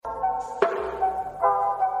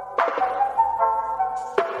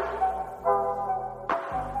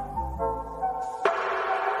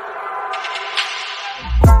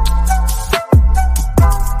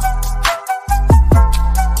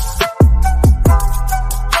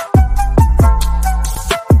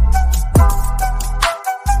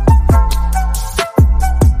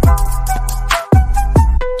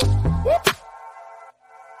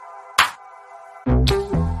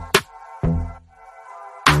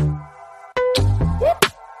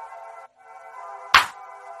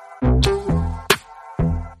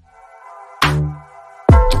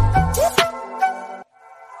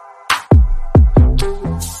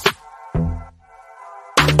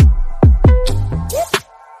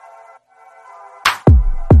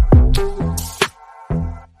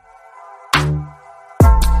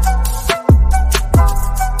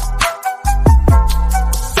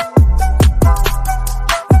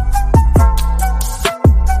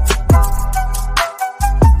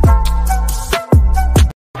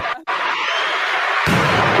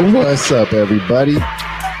What's up, everybody?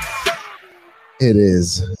 It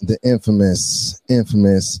is the infamous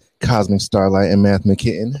Cosmic Starlight and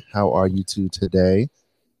Mathemakitten. How are you two today?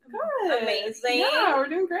 Good. Amazing. Yeah, we're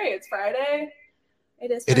doing great. It's Friday.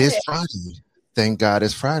 It is Friday. Thank God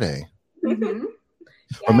it's Friday. Mm-hmm.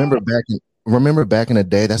 Remember back in the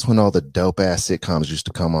day, that's when all the dope ass sitcoms used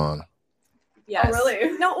to come on. Yes. Oh,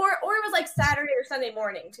 really? No, or it was like Saturday or Sunday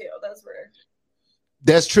morning too. Those were.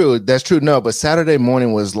 That's true. No, but Saturday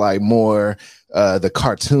morning was like more the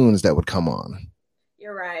cartoons that would come on.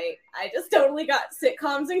 You're right. I just totally got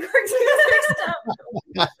sitcoms and cartoons mixed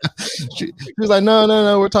up. She was like,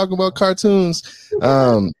 no, we're talking about cartoons.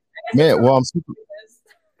 Man, well,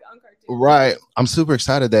 I'm super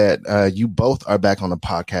excited that you both are back on the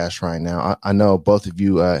podcast right now. I know both of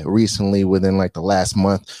you recently, within like the last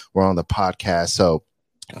month, were on the podcast. So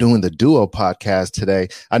doing the duo podcast today,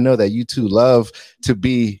 I know that you two love to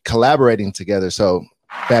be collaborating together. So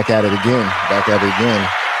back at it again.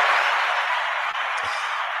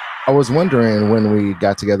 I was wondering when we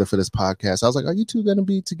got together for this podcast, I was like, are you two going to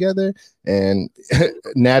be together? And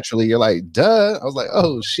naturally you're like, duh. I was like,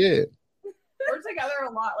 oh shit. We're together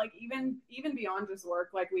a lot. Like even beyond just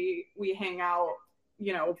work, like we hang out,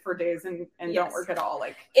 for days and yes. Don't work at all.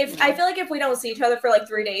 Like I feel like if we don't see each other for like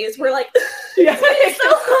 3 days, we're like, yeah,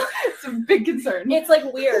 it's a big concern. It's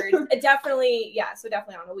like weird. Definitely, yeah. So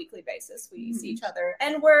definitely on a weekly basis, we see each other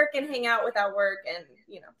and work and hang out without work, and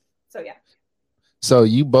so yeah. So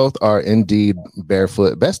you both are indeed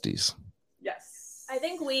BareFoot besties. Yes, I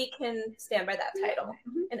think we can stand by that title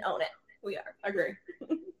and own it. We are. Agree.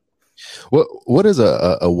 What is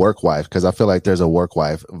a work wife? Because I feel like there's a work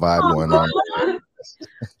wife vibe going on.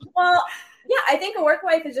 Well, yeah, I think a work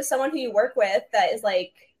wife is just someone who you work with that is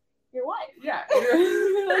like your wife. Yeah,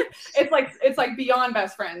 it's like beyond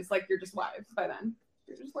best friends. Like you're just wives by then.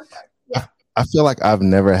 You're just work wife. Yeah. I feel like I've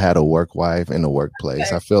never had a work wife in the workplace.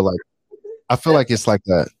 Okay. I feel like it's like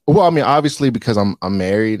obviously because I'm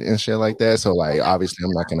married and shit like that. So like obviously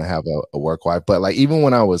I'm not gonna have a work wife. But like even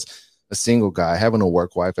when I was a single guy, having a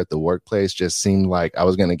work wife at the workplace just seemed like I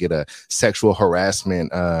was gonna get a sexual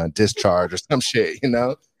harassment discharge or some shit,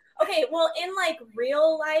 Okay, well, in like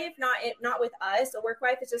real life, not with us, a work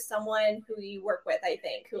wife is just someone who you work with. I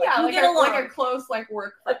think who you get along, like a close like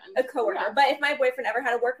work friend, a coworker. Yeah. But if my boyfriend ever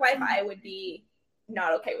had a work wife, I would be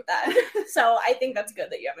not okay with that. So I think that's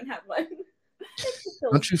good that you haven't had one.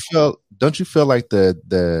 Don't you feel like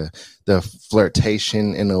the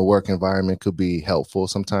flirtation in a work environment could be helpful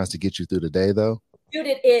sometimes to get you through the day though? Dude,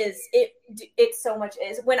 it is. It so much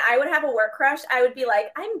is. When I would have a work crush, I would be like,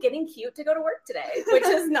 I'm getting cute to go to work today, which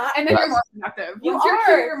is not. And then you're more productive. Once you're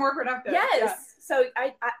cute, you're more productive. Yes. Yeah. So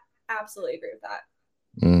I absolutely agree with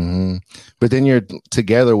that. Mm-hmm. But then you're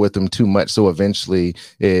together with them too much, so eventually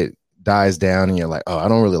it dies down and you're like, oh, I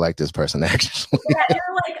don't really like this person actually. Yeah,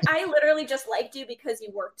 you're like, I literally just liked you because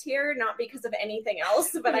you worked here, not because of anything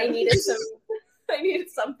else, but I needed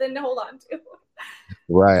something to hold on to.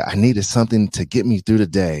 Right. I needed something to get me through the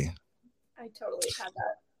day. I totally had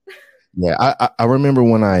that. Yeah, I remember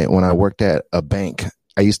when I worked at a bank,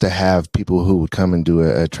 I used to have people who would come and do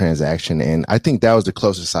a transaction, and I think that was the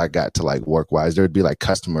closest I got to like work wives. There would be like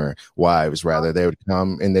customer wives rather. They would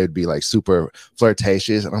come and they would be like super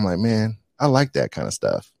flirtatious, and I'm like, man, I like that kind of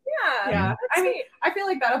stuff. Yeah. I mean, I feel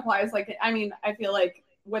like that applies. Like, I mean, I feel like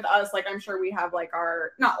with us, like I'm sure we have like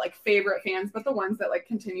our not like favorite fans, but the ones that like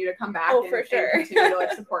continue to come back and continue to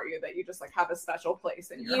like support you, that you just like have a special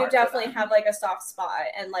place in your heart. You definitely have like a soft spot,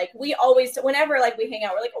 and like we always, whenever like we hang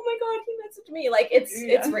out, we're like, oh my god, he messaged me. Like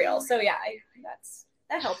it's real. So yeah,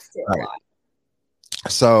 that helps too a lot.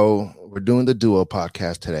 So we're doing the duo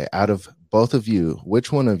podcast today. Out of both of you,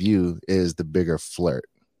 which one of you is the bigger flirt?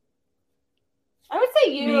 I would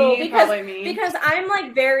say you, probably me. Because I'm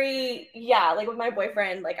like very, like with my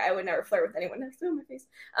boyfriend, like I would never flirt with anyone else in my face.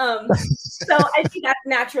 So I think that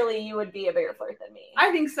naturally you would be a bigger flirt than me.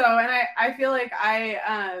 I think so. And I feel like I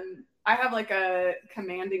have like a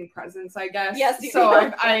commanding presence, I guess. Yes. So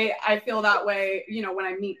I feel that way, when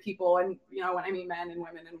I meet people and, when I meet men and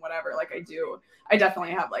women and whatever, like I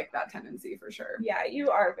definitely have like that tendency for sure. Yeah. You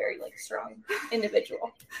are a very like strong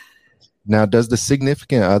individual. Now, does the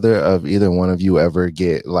significant other of either one of you ever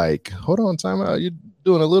get like, hold on, time out, you're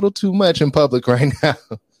doing a little too much in public right now?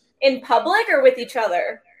 In public or with each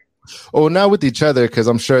other? Oh, not with each other, because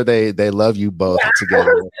I'm sure they love you both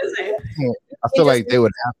together. I feel like they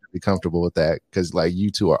would have to be comfortable with that because like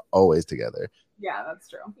you two are always together. Yeah, that's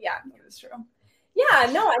true. Yeah, that is true.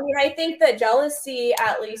 Yeah, no, I mean, I think that jealousy,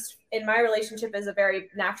 at least in my relationship, is a very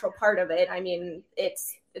natural part of it. I mean,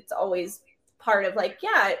 it's always part of like,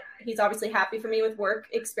 yeah, he's obviously happy for me with work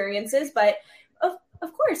experiences, but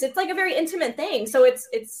Of course, it's like a very intimate thing. So it's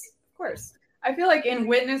of course. I feel like in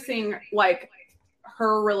witnessing like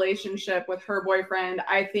her relationship with her boyfriend,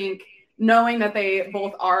 I think knowing that they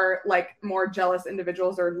both are like more jealous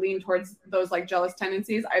individuals or lean towards those like jealous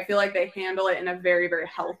tendencies, I feel like they handle it in a very, very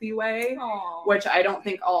healthy way. Aww. Which I don't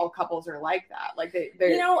think all couples are like that. Like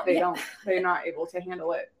they're not able to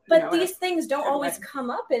handle it. But these things don't always come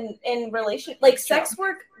up in like sex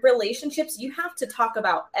work relationships. You have to talk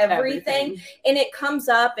about everything. And it comes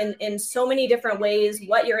up in so many different ways,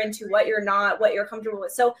 what you're into, what you're not, what you're comfortable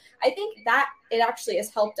with. So I think that it actually has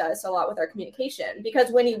helped us a lot with our communication, because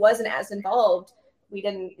when he wasn't as involved, we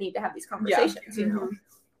didn't need to have these conversations, you know.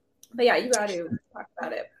 But yeah, you got to talk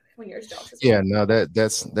about it when you're jealous. Yeah, no,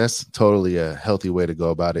 that's totally a healthy way to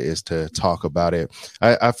go about it, is to talk about it.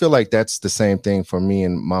 I feel like that's the same thing for me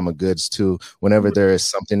and Mama Goods too. Whenever there is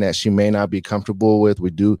something that she may not be comfortable with,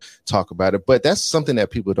 we do talk about it. But that's something that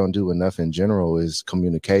people don't do enough in general, is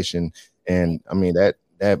communication. And I mean, that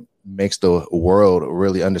makes the world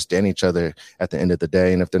really understand each other at the end of the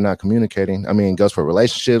day. And if they're not communicating, I mean, it goes for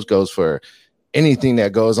relationships, goes for anything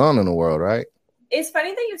that goes on in the world, right? It's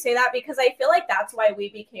funny that you say that, because I feel like that's why we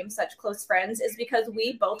became such close friends, is because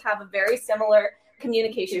we both have a very similar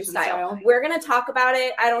communication style. We're going to talk about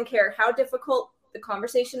it. I don't care how difficult the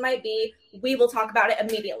conversation might be. We will talk about it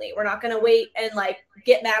immediately. We're not going to wait and like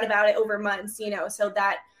get mad about it over months, you know, so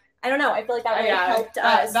that, I don't know. I feel like that really helped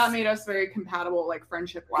us. That made us very compatible, like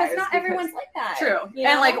friendship-wise. Because not everyone's like that. True. You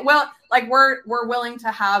know? And like, well, like we're willing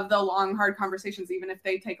to have the long, hard conversations, even if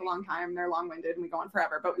they take a long time, they're long-winded, and we go on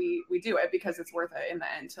forever. But we do it because it's worth it in the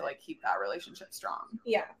end to like keep that relationship strong.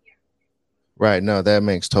 Yeah. Right. No, that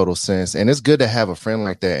makes total sense. And it's good to have a friend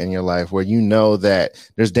like that in your life, where you know that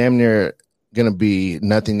there's damn near going to be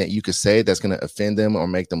nothing that you could say that's going to offend them or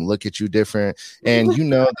make them look at you different. And you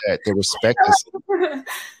know that the respect is...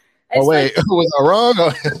 Oh, wait, like, was I wrong?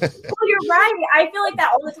 Well, you're right. I feel like that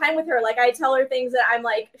all the time with her. Like, I tell her things that I'm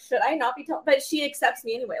like, should I not be told? But she accepts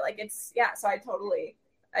me anyway. Like, it's, yeah, so I totally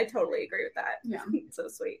agree with that. Yeah. It's so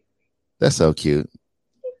sweet. That's so cute.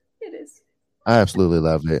 It is. I absolutely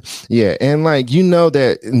love it. Yeah. And like, you know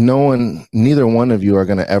that neither one of you are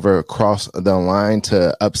going to ever cross the line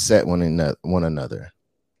to upset one another.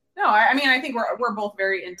 No, I mean, I think we're both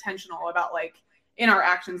very intentional about like in our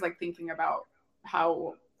actions, like thinking about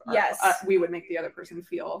how we would make the other person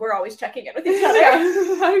feel. We're always checking in with each other. How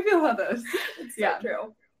do you feel about this? It's so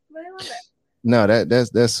true. But I love it. No,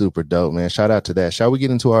 that's super dope, man. Shout out to that. Shall we get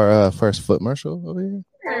into our first footmercial over here?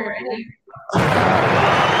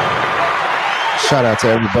 Shout out to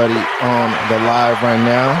everybody on the live right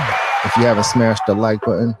now. If you haven't smashed the like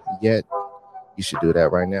button yet, you should do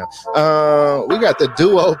that right now. We got the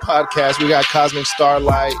Duo podcast. We got Cosmic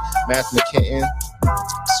Starlight, Mathemakitten,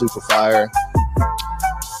 super fire.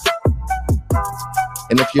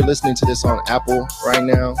 And if you're listening to this on Apple right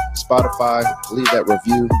now, Spotify, leave that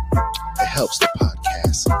review. It helps the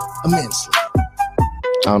podcast immensely.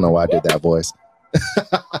 I don't know why I did that voice.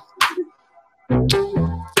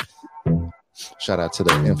 Shout out to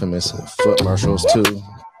the infamous footmercials too.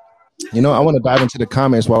 You know, I want to dive into the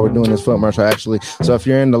comments while we're doing this footmercial, actually. So if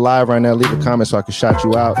you're in the live right now, leave a comment so I can shout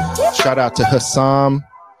you out. Shout out to Hassam,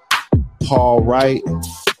 Paul Wright,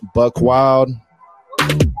 Buck Wild,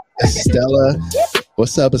 Estella.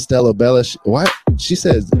 What's up, Estella Bella? What? She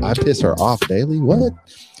says I piss her off daily. What?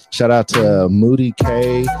 Shout out to Moody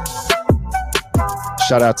K.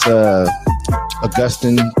 Shout out to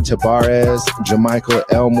Augustin Tabarez, Jamichael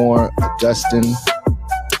Elmore, Augustin,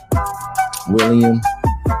 William,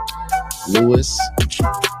 Lewis.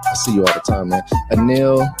 I see you all the time, man.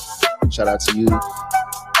 Anil, shout out to you.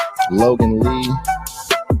 Logan Lee.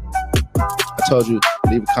 I told you,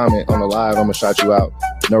 leave a comment on the live. I'm gonna shout you out.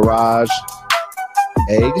 Niraj,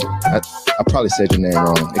 Egg. I probably said your name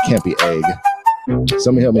wrong. It can't be Egg.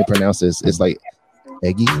 Somebody help me pronounce this. It's like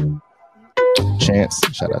Eggy. Chance.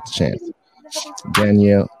 Shout out to Chance.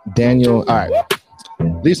 Daniel. All right.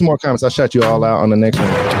 Leave some more comments. I'll shout you all out on the next one.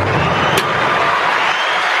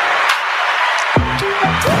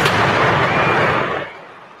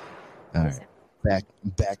 All right.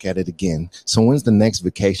 Back at it again. So when's the next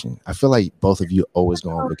vacation? I feel like both of you always go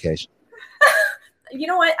on vacation. You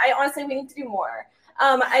know what? We need to do more.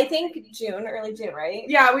 I think early June, right?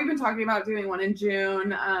 Yeah, we've been talking about doing one in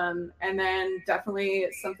June, and then definitely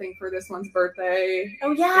something for this one's birthday.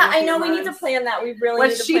 Oh yeah, I know. We need to plan that. We really.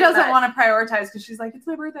 Which she doesn't want to prioritize because she's like, it's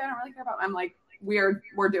my birthday. I don't really care about. I'm like, we're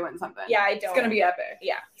doing something. Yeah, I don't. It's gonna be epic.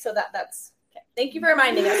 Yeah. So that's. Okay. Thank you for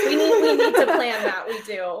reminding us. We need to plan that. We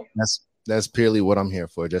do. That's purely what I'm here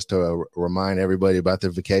for, just to remind everybody about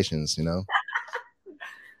their vacations. You know.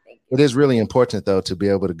 It is really important though to be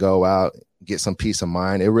able to go out, get some peace of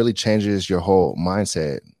mind, it really changes your whole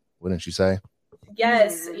mindset, wouldn't you say?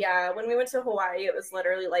 Yes. Yeah. When we went to Hawaii, it was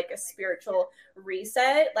literally like a spiritual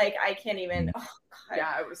reset. Like I can't even. Oh God.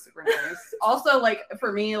 Yeah, it was super nice. Also, like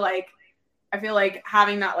for me, like I feel like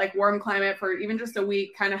having that like warm climate for even just a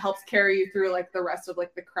week kind of helps carry you through like the rest of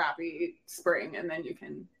like the crappy spring, and then you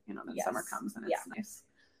can, then summer comes and it's nice.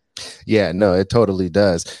 Yeah, no, it totally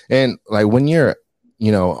does. And like when you're,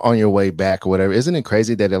 on your way back or whatever, isn't it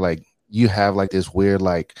crazy that it like you have like this weird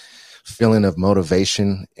like feeling of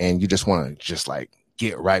motivation and you just want to just like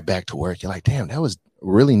get right back to work? You're like, damn, that was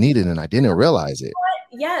really needed and I didn't realize it.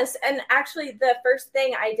 Yes, and actually the first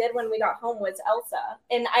thing I did when we got home was Elsa,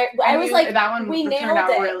 and I was like, that one we nailed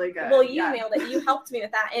it. Really good. Well, you nailed it. You helped me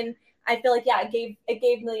with that, and I feel like it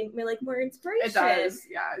gave me like more inspiration. It does,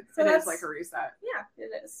 yeah. So it is like a reset. Yeah,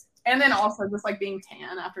 it is. And then also just like being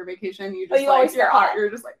tan after vacation, you're just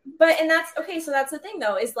like. But and that's okay. So that's the thing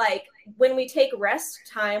though, is like when we take rest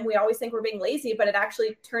time, we always think we're being lazy, but it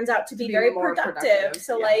actually turns out to be very productive.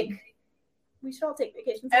 So like. We should all take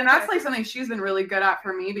vacations. And that's like something she's been really good at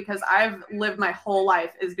for me, because I've lived my whole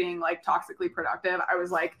life as being like toxically productive. I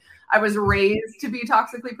was raised to be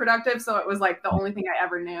toxically productive. So it was like the only thing I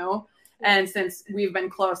ever knew. And since we've been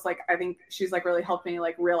close, like I think she's like really helped me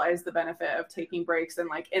like realize the benefit of taking breaks. And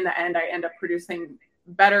like in the end, I end up producing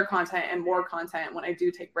better content and more content when I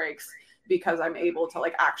do take breaks, because I'm able to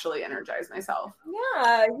like actually energize myself.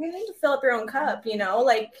 Yeah, you need to fill up your own cup,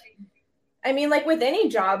 like. I mean, like with any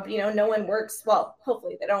job, no one works. Well,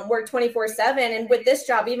 hopefully they don't work 24/7. And with this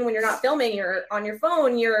job, even when you're not filming, you're on your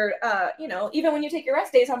phone, you're, even when you take your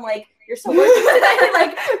rest days, I'm like, you're so working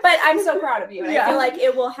today. But I'm so proud of you. And I feel like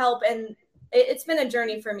it will help. And it's been a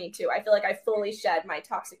journey for me too. I feel like I fully shed my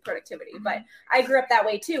toxic productivity, but I grew up that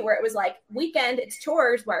way too, where it was like weekend, it's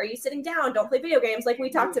chores. Why are you sitting down? Don't play video games. Like we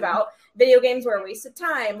talked about, video games were a waste of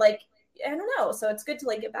time. Like, I don't know. So it's good to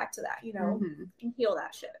like get back to that, and heal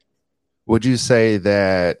that shit. Would you say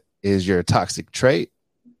that is your toxic trait?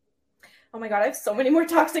 Oh my God, I have so many more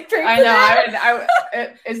toxic traits. I know.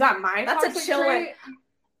 Is that my that's toxic a chill trait?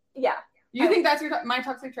 Yeah. You think that's my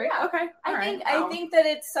toxic trait? Yeah. Okay. I think that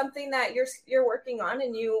it's something that you're working on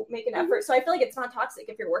and you make an effort. So I feel like it's not toxic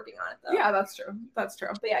if you're working on it though. Yeah, that's true. That's true.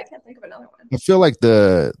 But yeah, I can't think of another one. I feel like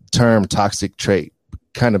the term toxic trait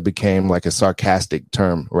kind of became like a sarcastic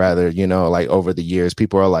term rather, like over the years,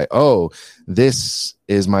 people are like, oh, this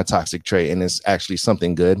is my toxic trait. And it's actually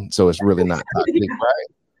something good. So it's really not toxic, right?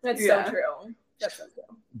 That's so true. That's so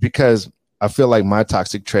true. Because I feel like my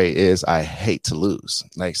toxic trait is I hate to lose.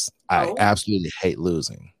 Like I absolutely hate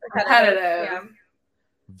losing. Competitive. Yeah.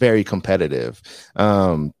 Very competitive.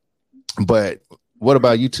 But what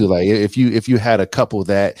about you two? Like if you had a couple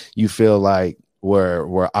that you feel like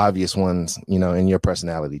were obvious ones, in your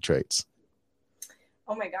personality traits?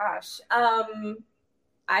 Oh my gosh.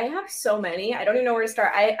 I have so many. I don't even know where to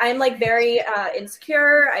start. I'm like very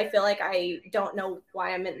insecure. I feel like I don't know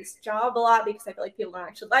why I'm in this job a lot, because I feel like people don't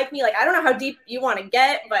actually like me. Like, I don't know how deep you want to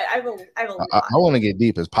get, but I have a lot. I want to get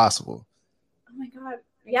deep as possible. Oh my God.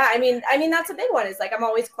 Yeah. I mean, that's a big one. Is like, I'm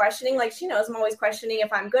always questioning, like she knows I'm always questioning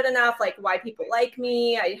if I'm good enough, like why people like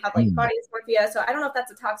me. I have like body dysmorphia. So I don't know if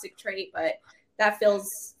that's a toxic trait, but that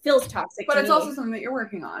feels toxic. But it's also something that you're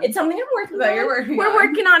working on. It's something I'm working on. We're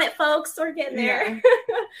working on it, folks. We're getting there.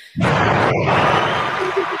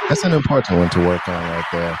 That's an important one to work on right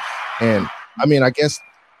there. And I mean, I guess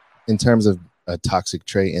in terms of a toxic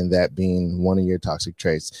trait and that being one of your toxic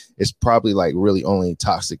traits, it's probably like really only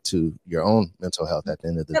toxic to your own mental health at the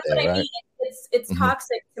end of the day, right? It's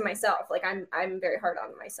toxic to myself. Like I'm very hard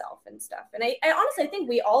on myself and stuff. And I honestly think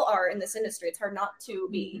we all are in this industry. It's hard not to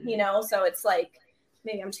be, so it's like,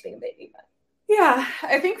 maybe I'm just being a baby, but. Yeah,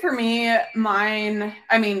 I think for me, mine,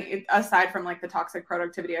 I mean, aside from like the toxic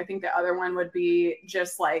productivity, I think the other one would be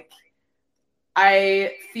just like,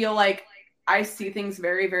 I feel like I see things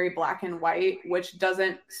very, very black and white, which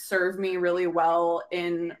doesn't serve me really well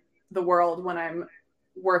in the world when I'm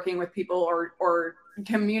working with people or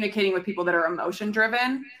communicating with people that are emotion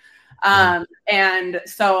driven. And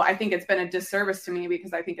so I think it's been a disservice to me,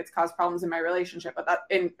 because I think it's caused problems in my relationship, but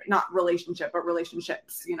not relationship, but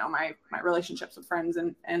relationships, my relationships with friends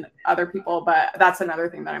and other people. But that's another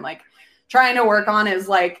thing that I'm like trying to work on, is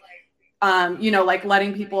like, like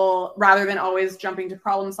letting people, rather than always jumping to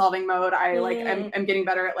problem solving mode, I'm getting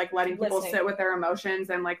better at like letting people sit with their emotions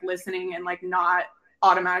and like listening and like not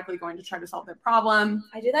automatically going to try to solve their problem.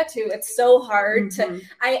 I do that too. It's so hard to,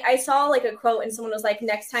 I saw like a quote and someone was like,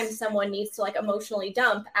 next time someone needs to like emotionally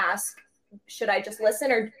dump, ask, should I just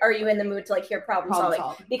listen or are you in the mood to like hear problem solving?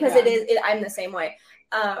 Because I'm the same way.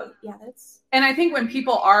 And I think when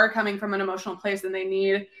people are coming from an emotional place and they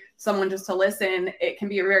need someone just to listen, it can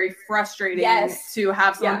be very frustrating to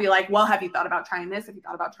have someone be like, well, have you thought about trying this? Have you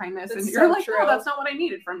thought about trying this? That's and you're so like, true. no, that's not what I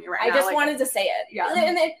needed from you right now. I just wanted to say it. Yeah.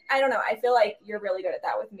 And I don't know. I feel like you're really good at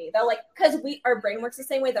that with me though. Like, cause our brain works the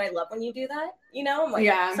same way that I love when you do that, you know? I'm like,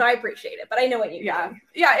 so I appreciate it, but I know what you mean.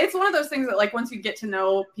 Yeah. It's one of those things that like, once you get to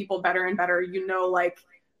know people better and better, you know, like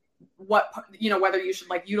what, you know, whether you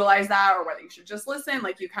should like utilize that or whether you should just listen,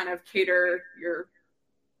 like you kind of cater your,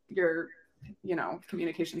 you know,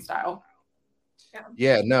 communication style.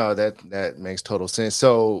 Yeah, no, that makes total sense.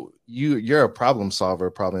 So you're a problem solver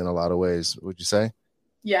probably in a lot of ways, would you say?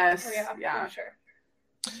 Yes. Oh, yeah, for sure.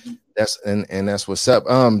 That's and that's what's up.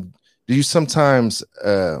 Do you sometimes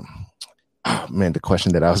oh man, the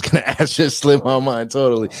question that I was gonna ask just slipped my mind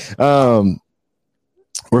totally.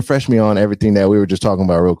 Refresh me on everything that we were just talking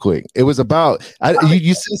about real quick. It was about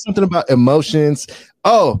you said something about emotions.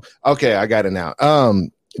 Oh, okay, I got it now.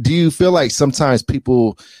 Do you feel like sometimes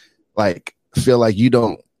people like feel like you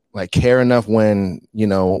don't like care enough when, you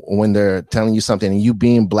know, when they're telling you something and you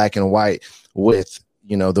being black and white with,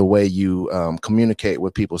 you know, the way you communicate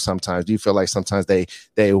with people sometimes? Do you feel like sometimes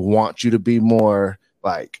they want you to be more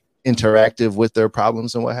like interactive with their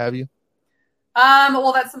problems and what have you?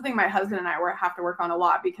 Well, that's something my husband and I have to work on a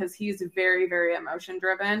lot because he's very, very emotion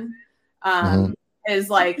driven.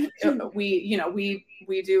 Is like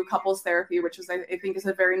we do couples therapy, which is I think is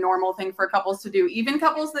a very normal thing for couples to do, even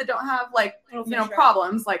couples that don't have like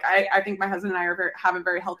problems. Like I think my husband and I have a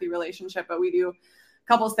very healthy relationship, but we do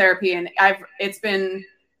couples therapy, and it's been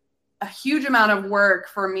a huge amount of work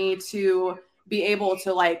for me to be able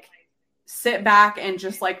to like sit back and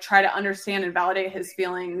just like try to understand and validate his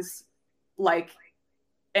feelings, like,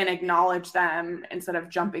 and acknowledge them instead of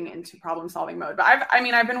jumping into problem solving mode. But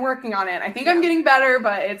I've been working on it. I think I'm getting better,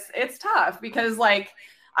 but it's tough because like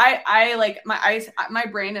I like my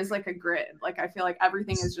brain is like a grid. Like I feel like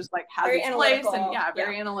everything is just like has its place and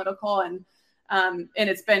very analytical, and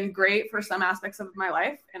it's been great for some aspects of my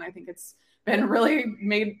life, and I think it's been really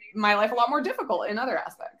made my life a lot more difficult in other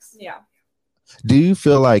aspects. Yeah. Do you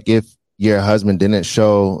feel like if your husband didn't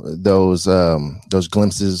show those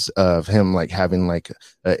glimpses of him like having like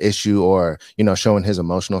an issue or, you know, showing his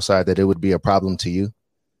emotional side, that it would be a problem to you?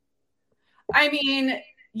 I mean,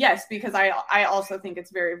 yes, because I also think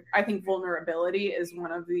I think vulnerability is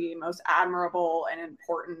one of the most admirable and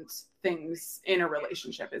important things in a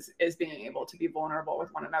relationship is being able to be vulnerable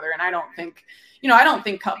with one another. And I don't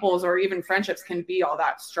think couples or even friendships can be all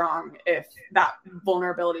that strong if that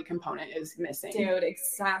vulnerability component is missing. Dude,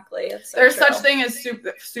 exactly. There's such thing as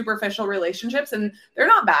superficial relationships, and they're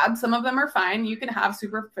not bad. Some of them are fine. You can have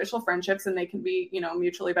superficial friendships and they can be, you know,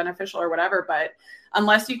 mutually beneficial or whatever. But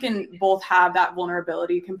unless you can both have that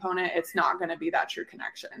vulnerability component, it's not going to be that true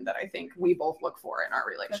connection that I think we both look for in our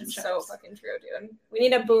relationships. That's so fucking true, dude. We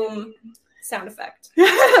need a boom sound effect.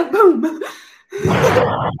 Boom.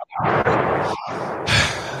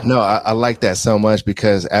 No, I like that so much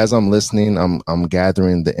because as I'm listening, I'm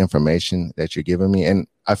gathering the information that you're giving me, and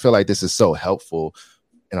I feel like this is so helpful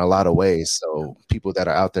in a lot of ways. So people that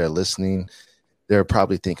are out there listening, they're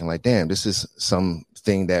probably thinking like, damn, this is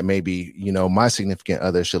something that maybe, you know, my significant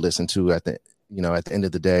other should listen to at the end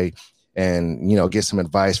of the day, and, you know, get some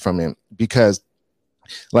advice from him. Because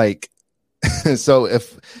like, so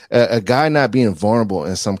if a guy not being vulnerable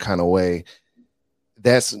in some kind of way,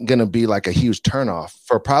 that's going to be like a huge turnoff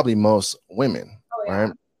for probably most women.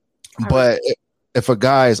 Right. But if a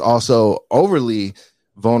guy is also overly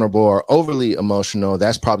vulnerable or overly emotional,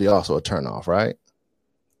 that's probably also a turnoff, right?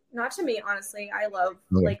 Not to me, honestly. I love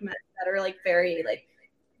like men that are like very like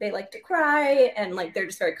they like to cry and like they're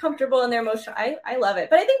just very comfortable in their emotion. I love it,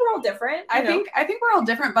 but I think we're all different. I think we're all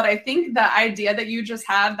different, but I think the idea that you just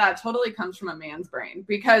had, that totally comes from a man's brain,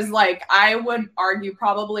 because like I would argue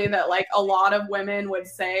probably that like a lot of women would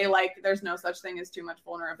say like there's no such thing as too much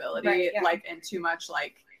vulnerability, like, and too much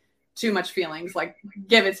feelings, like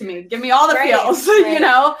give it to me, give me all the feels, you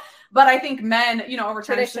know. But I think men, you know, over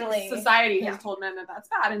time, society has told men that that's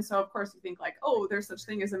bad. And so, of course, you think like, oh, there's such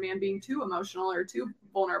thing as a man being too emotional or too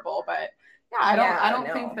vulnerable. But I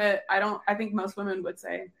think most women would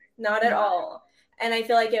say not at all. And I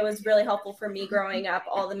feel like it was really helpful for me growing up.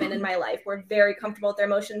 All the men in my life were very comfortable with their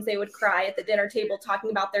emotions. They would cry at the dinner table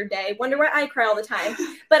talking about their day. Wonder why I cry all the time.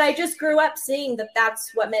 But I just grew up seeing that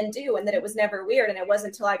that's what men do and that it was never weird. And it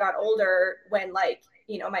wasn't until I got older when like,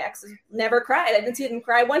 you know, my exes never cried. I didn't see them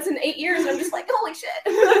cry once in 8 years. And I'm just like, holy shit,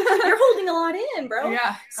 you're holding a lot in, bro.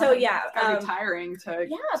 Yeah. So yeah. It's gotta be tiring to.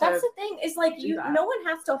 Yeah, that's the thing is like no one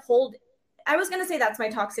has to hold. I was going to say that's my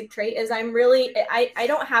toxic trait is I'm really, I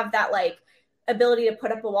don't have that like ability to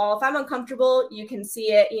put up a wall. If I'm uncomfortable, you can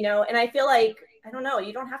see it, you know, and I feel like, I don't know,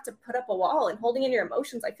 you don't have to put up a wall, and holding in your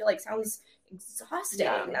emotions, I feel like sounds exhausting.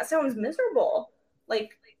 Yeah. That sounds miserable.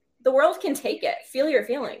 Like, the world can take it. Feel your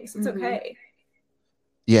feelings. It's okay.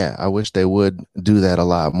 Yeah, I wish they would do that a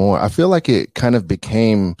lot more. I feel like it kind of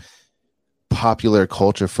became popular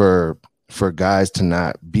culture for guys to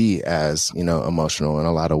not be as, you know, emotional in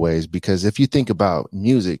a lot of ways, because if you think about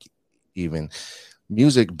music, even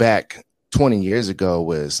music back 20 years ago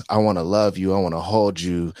was, I want to love you, I want to hold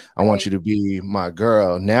you, I want you to be my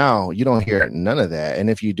girl. Now you don't hear none of that, and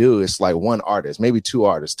if you do, it's like one artist, maybe two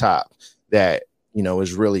artists top, that, you know,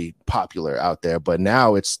 is really popular out there. But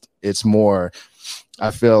now it's more,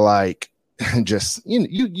 I feel like, just,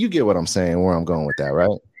 you get what I'm saying, where I'm going with that, right?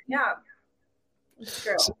 Yeah, it's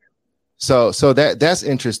true. So that's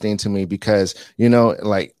interesting to me, because, you know,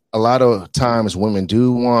 like, a lot of times women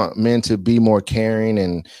do want men to be more caring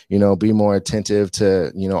and, you know, be more attentive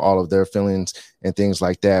to, you know, all of their feelings and things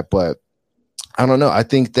like that. But I don't know. I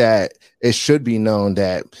think that it should be known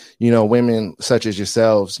that, you know, women such as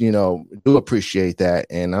yourselves, you know, do appreciate that.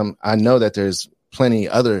 And I know that there's plenty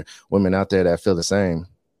other women out there that feel the same.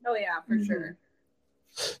 Oh yeah, for sure.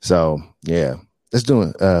 So yeah, let's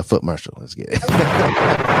do a foot marshal. Let's get it.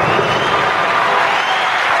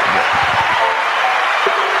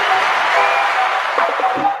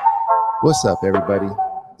 What's up, everybody?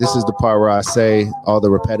 This is the part where I say all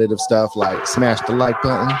the repetitive stuff, like smash the like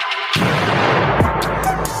button.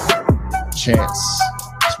 Chance.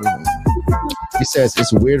 He says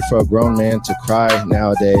it's weird for a grown man to cry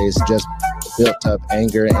nowadays, just built up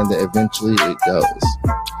anger, and then eventually it goes.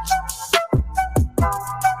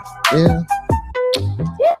 Yeah.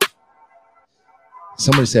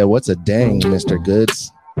 Somebody said, what's a dang, Mr.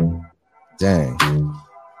 Goods? Dang.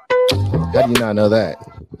 How do you not know that?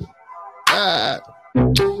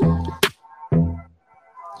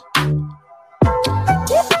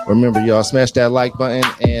 Remember, y'all, smash that like button,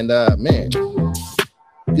 and man,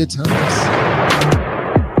 good times.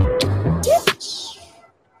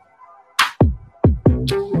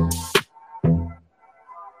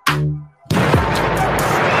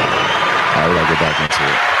 All right, we gotta get back into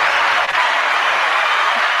it.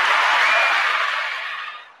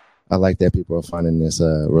 I like that people are finding this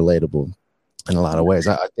relatable in a lot of ways.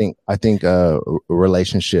 I think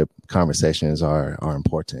relationship conversations are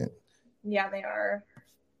important. Yeah, they are.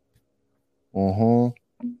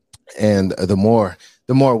 And the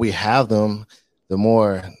more we have them, the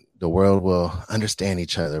more the world will understand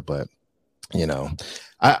each other. But, you know,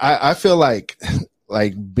 I feel like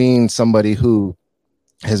being somebody who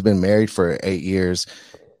has been married for 8 years,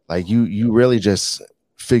 like you really just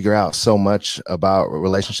figure out so much about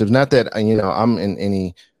relationships. Not that, you know, I'm in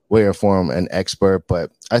any way or form an expert,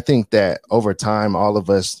 but I think that over time, all of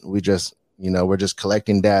us, we're just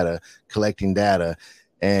collecting data,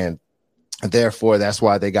 and therefore that's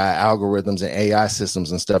why they got algorithms and AI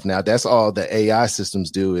systems and stuff. Now that's all the AI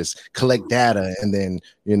systems do, is collect data, and then,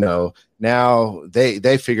 you know, now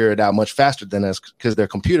they figure it out much faster than us because they're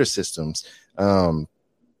computer systems. And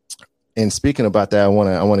speaking about that, I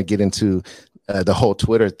want to get into the whole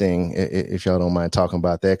Twitter thing, if y'all don't mind talking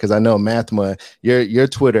about that, because I know Mathema, your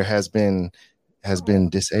Twitter has been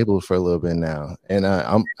disabled for a little bit now, and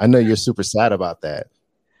I know you're super sad about that.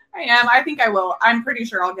 I am. I think I will. I'm pretty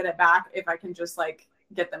sure I'll get it back if I can just like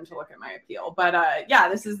get them to look at my appeal. But yeah,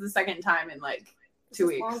 this is the second time in like 2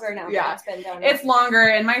 weeks. Longer now. Yeah, it's longer.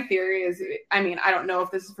 And my theory is, I mean, I don't know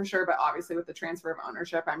if this is for sure, but obviously with the transfer of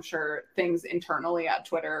ownership, I'm sure things internally at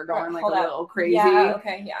Twitter are going like a little crazy. Yeah.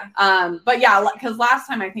 Okay. Yeah. But yeah, because last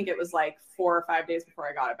time I think it was like 4 or 5 days before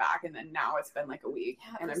I got it back, and then now it's been like a week,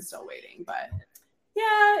 and I'm still waiting. But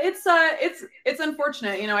yeah, it's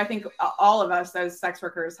unfortunate. You know, I think all of us as sex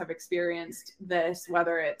workers have experienced this,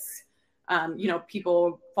 whether it's you know,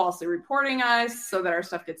 people falsely reporting us so that our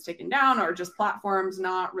stuff gets taken down, or just platforms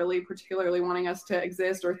not really particularly wanting us to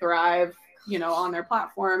exist or thrive, you know, on their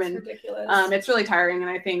platform. And ridiculous. It's really tiring. And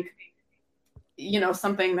I think, you know,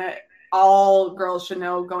 something that all girls should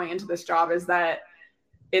know going into this job is that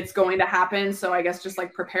it's going to happen. So I guess just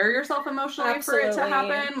like prepare yourself emotionally for it to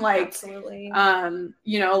happen. Like, absolutely.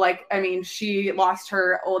 You know, like, I mean, she lost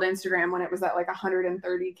her old Instagram when it was at like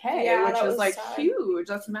 130K, which was like sad. Huge.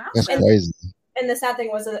 That's massive. That's crazy. And the sad thing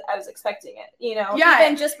was that I was expecting it, you know,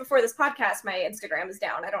 even just before this podcast, my Instagram is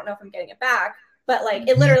down. I don't know if I'm getting it back, but like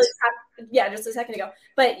it literally happened, just a second ago.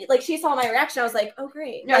 But like she saw my reaction, I was like, oh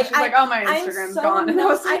great. Yeah, like, she's like, oh, my Instagram's gone. And I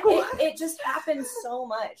was like, it just happens so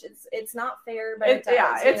much. It's not fair, but it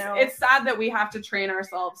does, it's sad that we have to train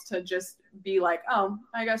ourselves to just be like, oh,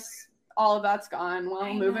 I guess all of that's gone.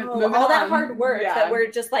 Well, moving all on. That hard work that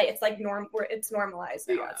we're just like, it's like it's normalized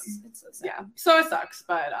now. It's so sad. Yeah. So it sucks,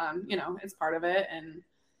 but you know, it's part of it, and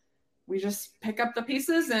we just pick up the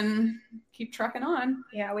pieces and keep trucking on.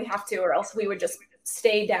 Yeah, we have to, or else we would just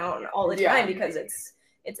stay down all the time because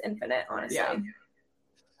it's infinite, honestly. Yeah.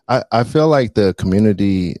 I feel like the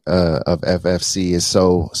community of FFC is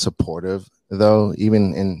so supportive, though,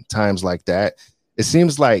 even in times like that. It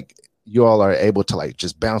seems like you all are able to like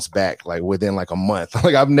just bounce back like within like a month.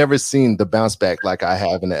 Like I've never seen the bounce back like I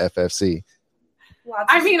have in the FFC.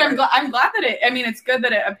 I mean, I'm glad that it's good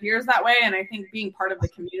that it appears that way. And I think being part of the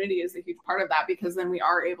community is a huge part of that, because then we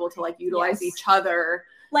are able to like utilize each other.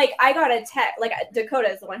 Like I got a text, like Dakota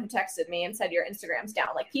is the one who texted me and said, your Instagram's down.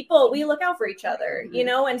 Like we look out for each other, you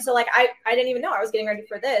know? And so like, I didn't even know I was getting ready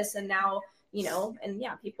for this. And now, you know, and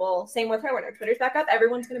people, same with her, when her Twitter's back up,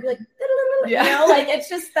 everyone's going to be like, you know, like, it's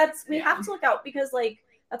just, we have to look out, because like,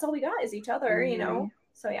 that's all we got is each other, you know?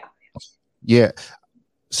 So yeah. Yeah.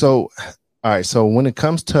 So, all right. So when it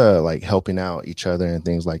comes to like helping out each other and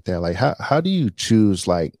things like that, like how do you choose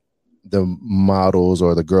like the models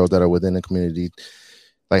or the girls that are within the community?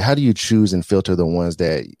 Like, how do you choose and filter the ones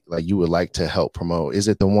that like you would like to help promote? Is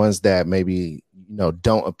it the ones that maybe, you know,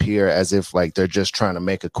 don't appear as if like they're just trying to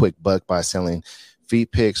make a quick buck by selling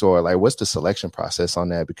feet pics, or like what's the selection process on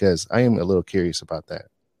that? Because I am a little curious about that.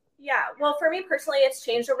 Yeah, well, for me personally, it's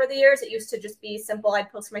changed over the years. It used to just be simple. I'd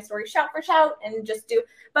post my story shout for shout and just do.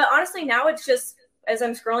 But honestly, now it's just, as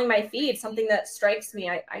I'm scrolling my feed, something that strikes me,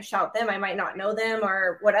 I shout them. I might not know them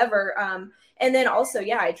or whatever. And then also,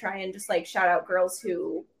 I try and just like shout out girls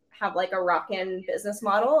who have like a rockin' business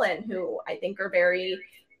model and who I think are very,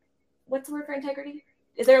 what's the word for integrity?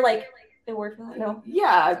 Is there like a word for that? No.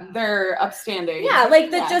 Yeah, they're upstanding. Yeah,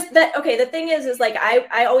 like just that. Okay, the thing is like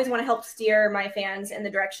I always want to help steer my fans in the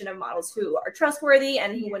direction of models who are trustworthy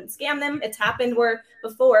and who wouldn't scam them. It's happened where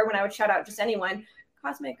before, when I would shout out just anyone,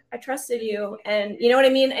 Cosmic, I trusted you, and you know what I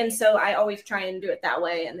mean. And so I always try and do it that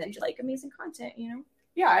way, and then just like amazing content, you know.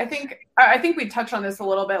 Yeah, I think we touched on this a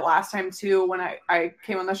little bit last time too, when I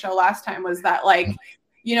came on the show last time, was that like,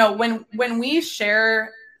 you know, when we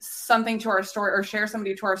share something to our story or share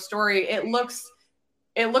somebody to our story, it looks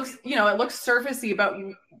surfacey, but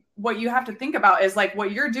what you have to think about is like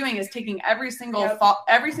what you're doing is taking every single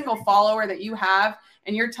follower that you have,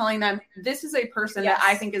 and you're telling them, this is a person that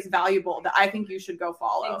I think is valuable, that I think you should go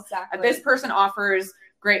follow. Exactly. This person offers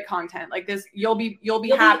great content like this. You'll be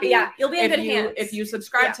happy. You'll be in good hands if you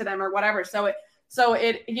subscribe to them or whatever. So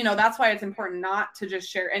it, you know, that's why it's important not to just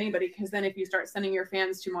share anybody, because then if you start sending your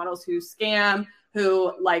fans to models who scam,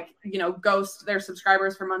 who like, you know, ghost their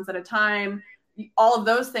subscribers for months at a time, all of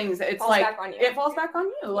those things, it falls back on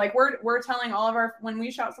you. Like we're telling all of our, when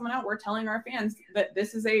we shout someone out, we're telling our fans that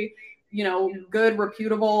this is a, you know, good,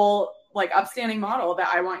 reputable, like upstanding model that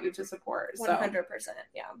I want you to support. 100%.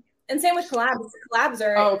 Yeah. And same with collabs. Collabs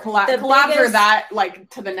are collabs are that like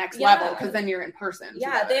to the next level, because then you're in person.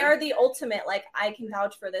 Yeah, together. they are the ultimate. Like I can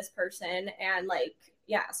vouch for this person, and like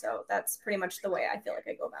so that's pretty much the way I feel like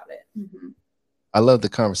I go about it. Mm-hmm. I love the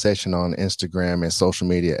conversation on Instagram and social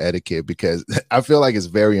media etiquette, because I feel like it's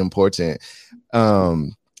very important.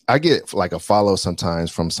 I get like a follow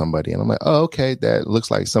sometimes from somebody, and I'm like, oh, okay, that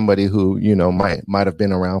looks like somebody who, you know, might have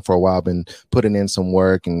been around for a while, been putting in some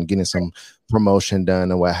work and getting some promotion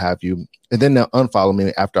done and what have you. And then they'll unfollow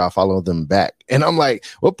me after I follow them back. And I'm like,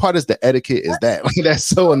 what part is the etiquette is that? Like, that's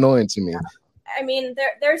so annoying to me. I mean,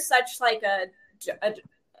 there's such like a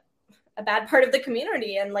bad part of the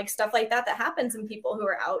community and like stuff like that happens, and people who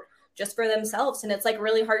are out just for themselves, and it's like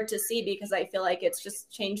really hard to see, because I feel like it's just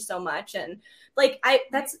changed so much, and like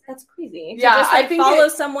that's crazy. Yeah, just, like, I think follow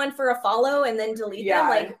someone for a follow and then delete them.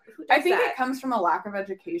 Like I think it comes from a lack of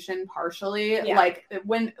education partially. Yeah. Like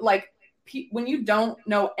when you don't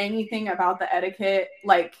know anything about the etiquette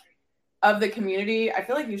like of the community, I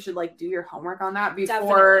feel like you should like do your homework on that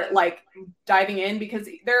before like diving in, because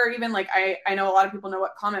there are even like I know a lot of people know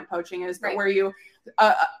what comment poaching is, but where you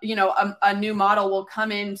you know, a new model will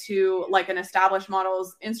come into like an established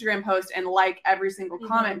model's Instagram post and like every single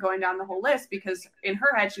comment going down the whole list, because in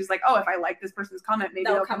her head she's like, oh, if I like this person's comment, maybe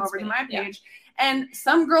they'll come over to my page. And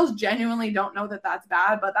some girls genuinely don't know that that's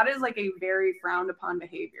bad, but that is like a very frowned upon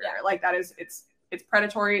behavior. Like that is, it's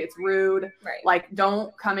predatory, it's rude. Like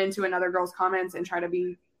don't come into another girl's comments and try to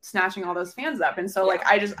be snatching all those fans up. And so like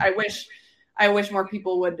I wish more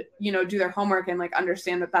people would, you know, do their homework and like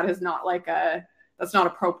understand that is not like that's not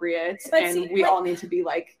appropriate. But and we all need to be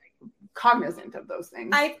like cognizant of those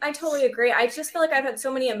things. I totally agree. I just feel like I've had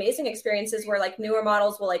so many amazing experiences where like newer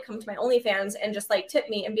models will like come to my OnlyFans and just like tip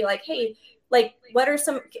me and be like, hey, like, what are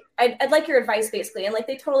some, I'd like your advice basically. And like,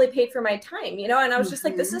 they totally paid for my time, you know? And I was just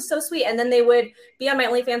like, this is so sweet. And then they would be on my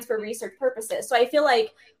OnlyFans for research purposes. So I feel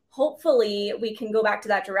like hopefully we can go back to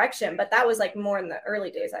that direction, but that was like more in the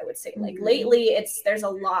early days, I would say. Like lately there's a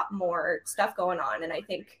lot more stuff going on. And I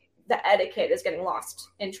think the etiquette is getting lost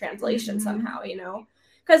in translation somehow, you know?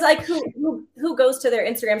 Because like who goes to their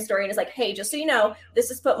Instagram story and is like, hey, just so you know,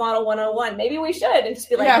 this is Foot Model 101. Maybe we should, and just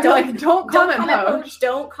be like, don't comment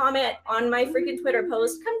on my freaking Twitter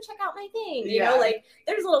post. Come check out my thing. You know, like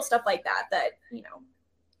there's little stuff like that, you know,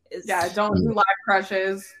 is don't do live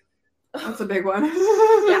crushes. That's a big one.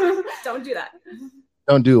 Don't do that.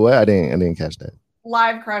 Don't do what? I didn't catch that.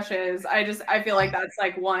 Live crushes. I feel like that's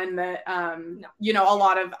like one that you know, a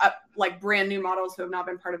lot of like brand new models who have not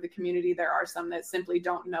been part of the community, there are some that simply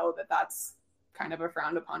don't know that that's kind of a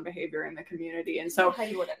frowned upon behavior in the community. And so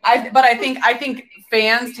I think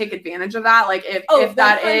fans take advantage of that. Like if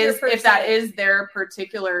that is their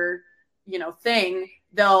particular, you know, thing,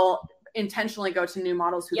 they'll intentionally go to new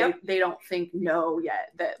models who they don't think know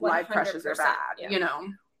yet that live crushes are bad, you know.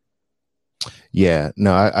 Yeah,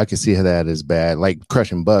 no, I can see how that is bad, like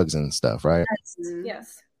crushing bugs and stuff, right?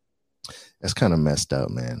 Yes. That's kind of messed up,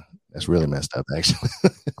 man. That's really messed up, actually.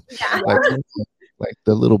 Yeah. like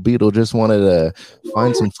the little beetle just wanted to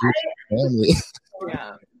find some food for his family.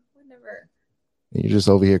 Yeah. Whatever. And you're just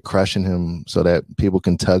over here crushing him so that people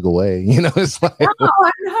can tug away. You know, it's like, oh,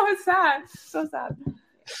 I know, it's sad. So sad.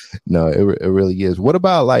 No, it really is. What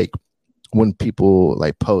about like when people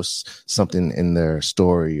like post something in their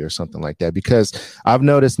story or something like that? Because I've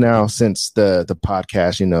noticed now since the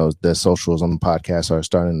podcast, you know, the socials on the podcast are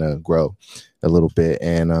starting to grow a little bit.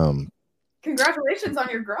 And congratulations on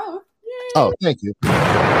your growth. Yay. Oh, thank you.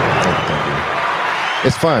 Thank you.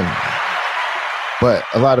 It's fun. But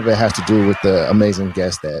a lot of it has to do with the amazing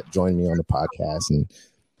guests that joined me on the podcast and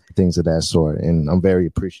things of that sort. And I'm very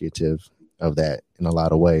appreciative of that in a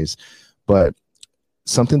lot of ways. But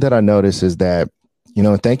something that I noticed is that, you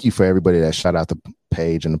know, and thank you for everybody that shout out the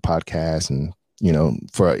page and the podcast, and, you know,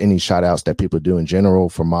 for any shout outs that people do in general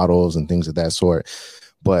for models and things of that sort.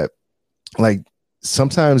 But like,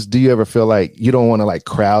 sometimes do you ever feel like you don't want to like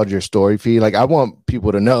crowd your story feed? Like, I want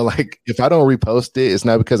people to know, like, if I don't repost it, it's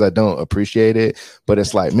not because I don't appreciate it, but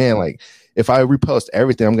it's like, man, like, if I repost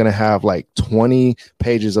everything, I'm going to have like 20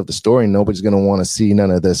 pages of the story. And nobody's going to want to see none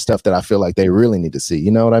of the stuff that I feel like they really need to see.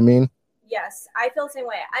 You know what I mean? Yes, I feel the same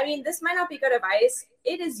way. I mean, this might not be good advice.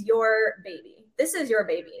 It is your baby. This is your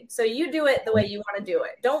baby. So you do it the way you want to do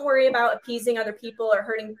it. Don't worry about appeasing other people or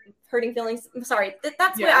hurting feelings. I'm sorry.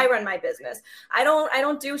 That's the way I run my business. I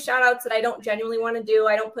don't do shout outs that I don't genuinely want to do.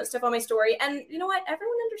 I don't put stuff on my story. And you know what?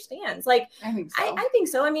 Everyone understands. Like, I think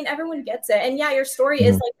so. I mean, everyone gets it. And yeah, your story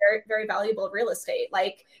is like very, very valuable real estate.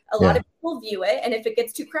 Like a lot of people view it. And if it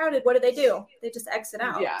gets too crowded, what do? They just exit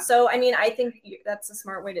out. Yeah. So, I mean, I think that's a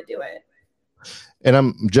smart way to do it. And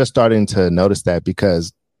I'm just starting to notice that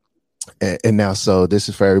because, and now, so this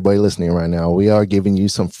is for everybody listening right now. We are giving you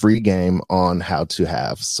some free game on how to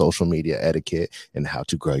have social media etiquette and how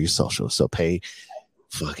to grow your social. So pay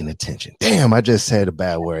fucking attention. Damn, I just said a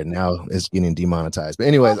bad word. Now it's getting demonetized. But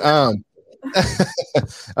anyways,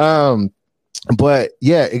 but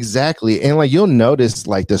yeah, exactly. And like, you'll notice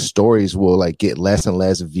like the stories will like get less and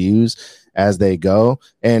less views as they go.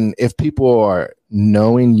 And if people are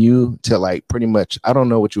knowing you to like pretty much, I don't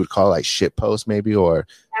know what you would call like shit post maybe, or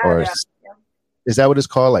is that what it's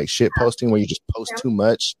called? Like shit posting, where you just post too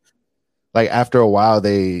much. Like after a while,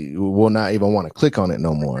 they will not even want to click on it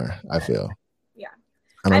no more, I feel. Yeah.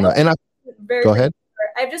 I don't know. And go ahead.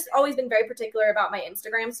 I've just always been very particular about my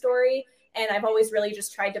Instagram story. And I've always really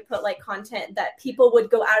just tried to put like content that people would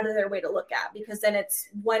go out of their way to look at, because then it's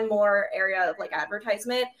one more area of like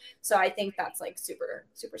advertisement. So I think that's like super,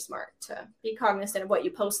 super smart to be cognizant of what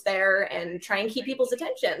you post there and try and keep people's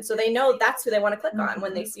attention so they know that's who they want to click on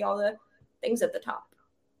when they see all the things at the top.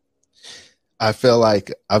 I feel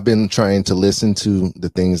like I've been trying to listen to the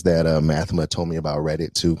things that Mathemakitten told me about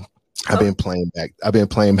Reddit too. I've been playing back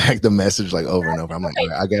the message like over and over. I'm like,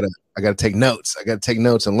 I gotta take notes. I gotta take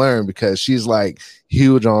notes and learn, because she's like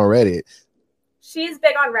huge on Reddit. She's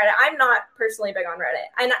big on Reddit. I'm not personally big on Reddit.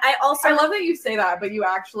 And I love that you say that, but you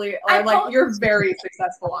actually are like, you're very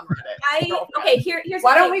successful on Reddit. Here's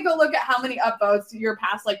why don't we go look at how many upvotes your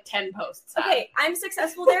past like 10 posts have? Okay, I'm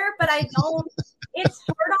successful there, but I don't, it's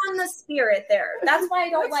hard on the spirit there. That's why I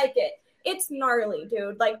don't like it. It's gnarly,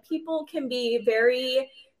 dude. Like, people can be very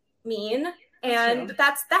mean And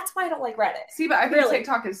that's why I don't like Reddit. See, but I think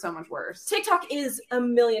TikTok is so much worse. TikTok is a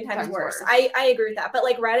million times worse. I agree with that. But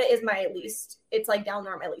like Reddit is my least, it's like down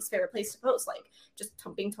there my least favorite place to post. Like just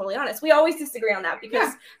being totally honest. We always disagree on that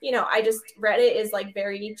because, you know, Reddit is like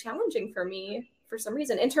very challenging for me for some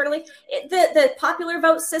reason. Internally, the popular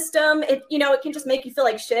vote system, it can just make you feel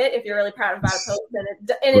like shit if you're really proud about a post.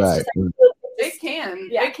 And it's just like, it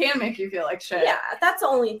can make you feel like shit. Yeah, that's the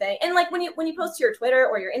only thing. And like when you post to your Twitter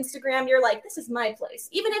or your Instagram, you're like, this is my place.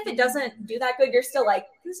 Even if it doesn't do that good, you're still like,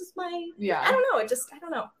 this is my. I don't know. I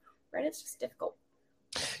don't know. Reddit's just difficult.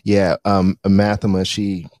 Yeah, Mathema,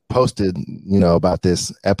 she posted, about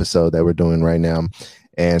this episode that we're doing right now,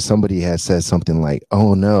 and somebody had said something like,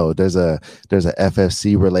 "Oh no, there's a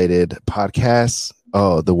FFC related podcast.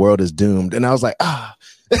 Oh, the world is doomed." And I was like, ah.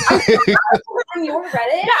 On your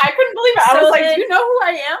Reddit? Yeah, I couldn't believe it. I was like, do you know who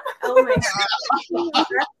I am? Oh my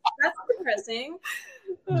god, that's depressing.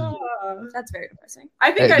 That's very depressing.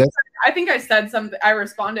 I think I said something. I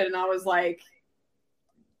responded and I was like,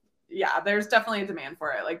 yeah, there's definitely a demand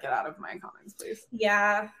for it. Like, get out of my comments, please.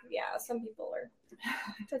 Yeah. Some people are.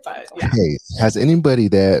 But, yeah. Hey, has anybody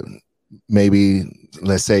that maybe,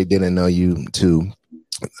 let's say, didn't know you to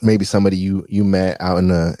maybe somebody you met out in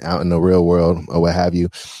the real world or what have you,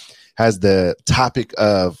 has the topic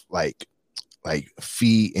of like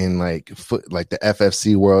feet and like foot, like the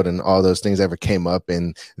FFC world and all those things ever came up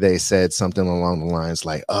and they said something along the lines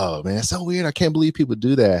like, "Oh man, it's so weird. I can't believe people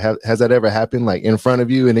do that." Has that ever happened like in front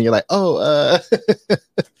of you and then you're like, "Oh,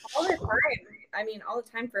 all the time. I mean, all the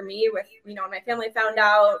time for me with, my family found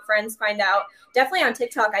out, friends find out. Definitely on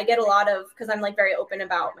TikTok, I get a lot of, because I'm like very open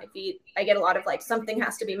about my feet. I get a lot of like, something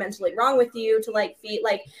has to be mentally wrong with you to like feet.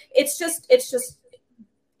 Like, it's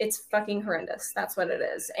fucking horrendous. That's what it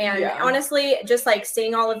is. And honestly, just like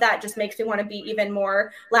seeing all of that just makes me want to be even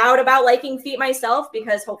more loud about liking feet myself,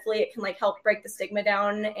 because hopefully it can like help break the stigma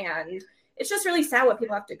down. And it's just really sad what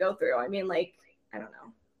people have to go through. I mean, like, I don't know.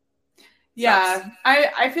 Yeah,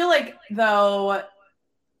 I feel like though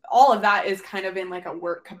all of that is kind of in like a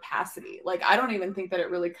work capacity. Like I don't even think that it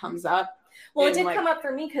really comes up. Well, it did come up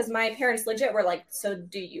for me because my parents legit were like, "So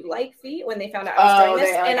do you like feet?" When they found out I was doing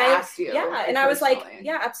this, and I asked you, and I was like,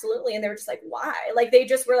 "Yeah, absolutely." And they were just like, "Why?" Like they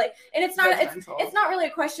just were like, and it's not really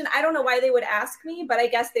a question. I don't know why they would ask me, but I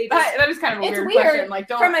guess they just that is kind of a weird question. Like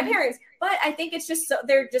from my parents. But I think it's just so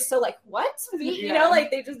they're just so like, what?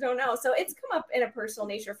 Like they just don't know. So it's come up in a personal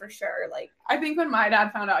nature for sure. Like I think when my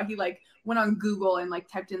dad found out, he like went on Google and like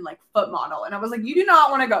typed in like foot model, and I was like, you do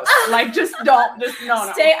not want to go. Like just don't, just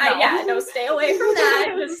no. Stay away from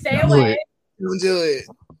that. Just stay away. Don't do it.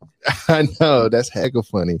 I know that's hecka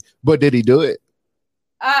funny. But did he do it?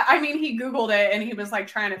 I mean, he Googled it and he was like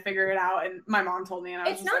trying to figure it out, and my mom told me, and I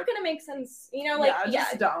was it's not going to make sense,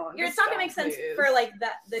 just don't. It's not going to make sense for like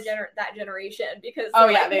that generation because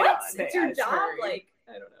it's your job. Like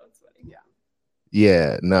I don't know, it's funny.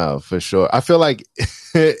 Yeah, no, for sure. I feel like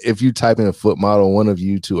if you type in a foot model, one of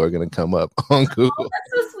you two are going to come up on Google. Oh,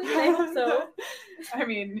 that's so sweet. I hope so. I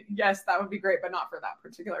mean, yes, that would be great, but not for that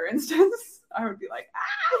particular instance. I would be like,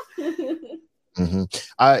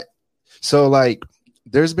 So like,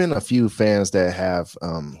 there's been a few fans that have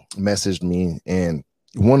messaged me, and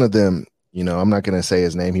one of them, I'm not going to say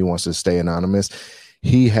his name. He wants to stay anonymous.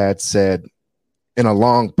 He had said in a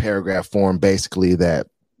long paragraph form, basically that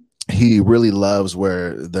he really loves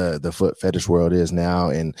where the foot fetish world is now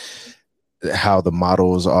and how the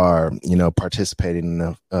models are, participating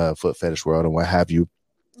in the foot fetish world and what have you.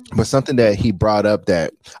 But something that he brought up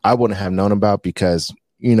that I wouldn't have known about because,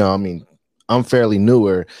 I'm fairly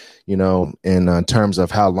newer, in terms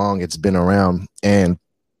of how long it's been around. And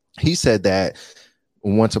he said that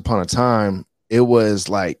once upon a time, it was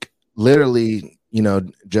like literally,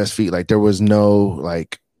 just feet. Like there was no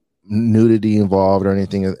like nudity involved or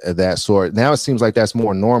anything of that sort. Now it seems like that's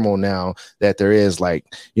more normal now that there is like,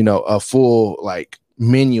 a full like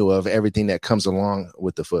menu of everything that comes along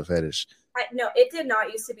with the foot fetish. No, it did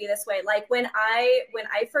not used to be this way. Like when I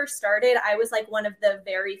first started, I was like one of the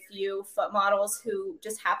very few foot models who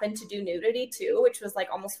just happened to do nudity too, which was like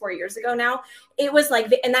almost 4 years ago now. It was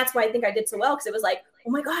like, and that's why I think I did so well, because it was like,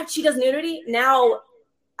 oh my God, she does nudity. Now,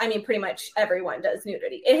 I mean, pretty much everyone does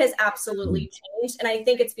nudity. It has absolutely changed. And I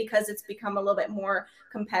think it's because it's become a little bit more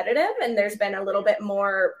competitive and there's been a little bit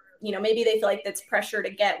more, maybe they feel like it's pressure to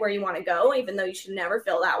get where you want to go, even though you should never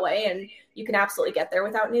feel that way. And you can absolutely get there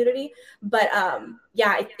without nudity. But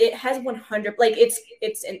it has 100, like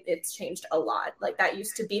it's changed a lot. Like that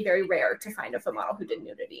used to be very rare to find a foot model who did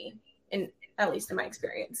nudity, at least in my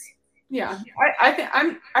experience. Yeah,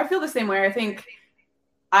 I feel the same way. I think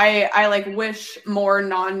I like wish more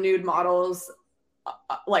non-nude models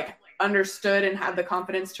like understood and had the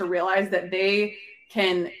confidence to realize that they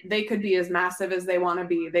could be as massive as they want to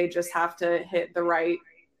be. They just have to hit the right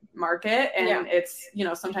market. And it's, you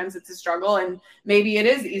know, sometimes it's a struggle, and maybe it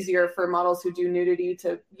is easier for models who do nudity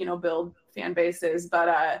to, you know, build fan bases.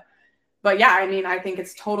 But yeah, I mean, I think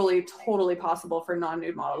it's totally possible for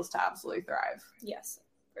non-nude models to absolutely thrive. Yes,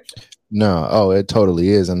 for sure. No, it totally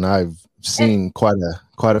is. And I've seen quite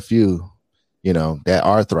a few, you know, that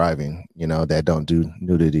are thriving, you know, that don't do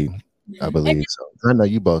nudity, I believe. So I know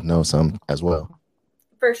you both know some as well.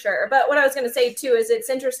 For sure. But what I was going to say too is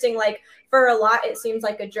it's interesting, like for a lot, it seems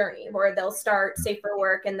like a journey where they'll start safer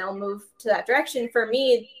work and they'll move to that direction. For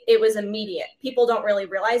me, it was immediate. People don't really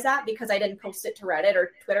realize that because I didn't post it to Reddit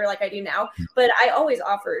or Twitter like I do now, but I always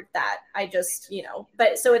offered that. I just, you know,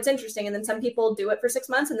 but so it's interesting. And then some people do it for 6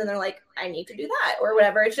 months and then they're like, I need to do that or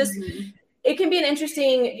whatever. It's just, it can be an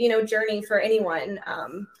interesting, you know, journey for anyone.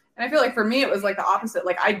 And I feel like for me, it was like the opposite.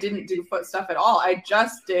 Like I didn't do foot stuff at all. I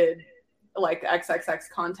just did like XXX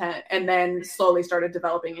content, and then slowly started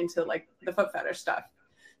developing into like the foot fetish stuff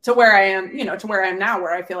to where I am, you know, to where I am now,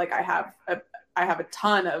 where I feel like I have a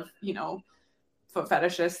ton of, you know, foot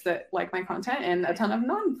fetishists that like my content and a ton of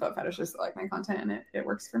non-foot fetishists that like my content, and it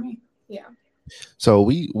works for me. Yeah. So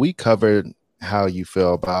we covered how you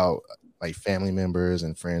feel about like family members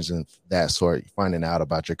and friends and that sort, finding out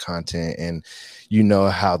about your content, and you know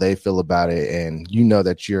how they feel about it, and you know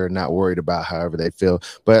that you're not worried about however they feel.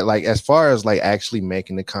 But like as far as like actually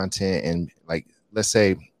making the content and like let's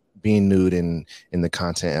say being nude in the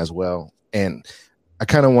content as well, and I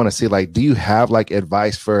kind of want to see, like, do you have like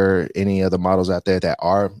advice for any other models out there that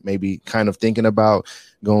are maybe kind of thinking about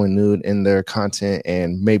going nude in their content,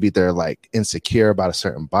 and maybe they're like insecure about a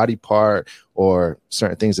certain body part or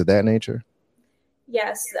certain things of that nature?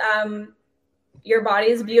 Yes. Your body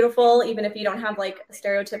is beautiful, even if you don't have like a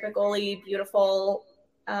stereotypically beautiful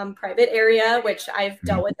private area, which I've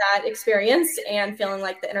dealt with that experience and feeling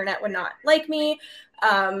like the internet would not like me.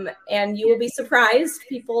 And you will be surprised.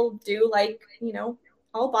 People do like, you know,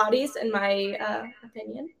 all bodies in my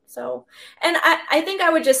opinion. So, and I think I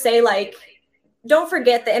would just say, like, don't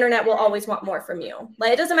forget the internet will always want more from you.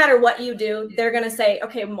 Like, it doesn't matter what you do. They're going to say,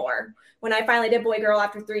 okay, more. When I finally did boy girl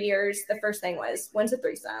after 3 years, the first thing was, when's a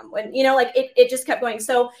threesome? When, you know, like it just kept going.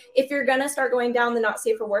 So if you're going to start going down the not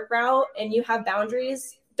safe for work route and you have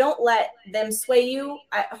boundaries, don't let them sway you.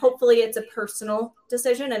 Hopefully it's a personal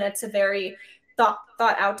decision and it's a very thought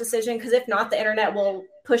out decision. Because if not, the internet will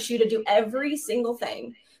push you to do every single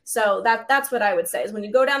thing. So that's what I would say is when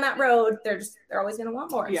you go down that road, they're always going to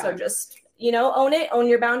want more. Yeah. So just, you know, own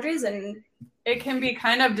your boundaries. And it can be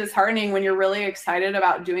kind of disheartening when you're really excited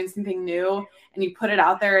about doing something new and you put it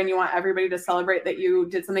out there and you want everybody to celebrate that you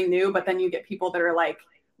did something new, but then you get people that are like,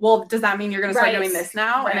 well, does that mean you're going to start doing this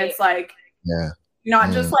now? Right. And it's like,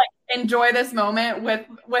 not just like enjoy this moment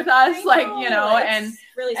with us, like, you know, and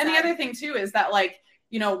really and the other thing too is that, like,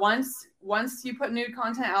 you know, once you put nude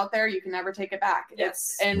content out there, you can never take it back.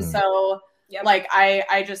 Yes. So like,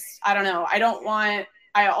 I don't know.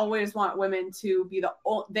 I always want women to be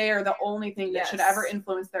they are the only thing that should ever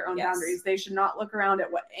influence their own boundaries. They should not look around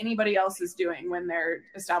at what anybody else is doing when they're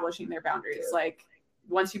establishing their boundaries. Like,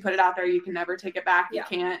 once you put it out there, you can never take it back. You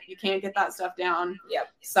can't get that stuff down. Yep.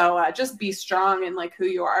 So just be strong in like who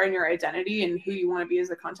you are and your identity and who you want to be as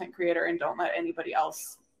a content creator, and don't let anybody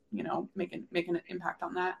else, you know, make an impact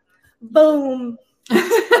on that. Boom.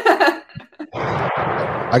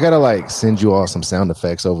 I gotta like send you all some sound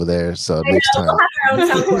effects over there. So next time, we'll have our own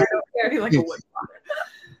sound like a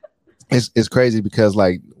it's crazy because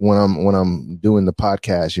like when I'm doing the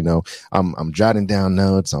podcast, you know, I'm jotting down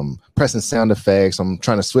notes, I'm pressing sound effects, I'm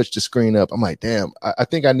trying to switch the screen up. I'm like, damn, I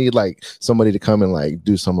think I need like somebody to come and like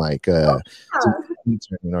do some like some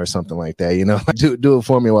or something like that, you know, do it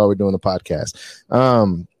for me while we're doing the podcast.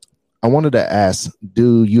 I wanted to ask,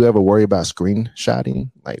 do you ever worry about screenshotting?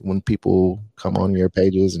 Like when people come on your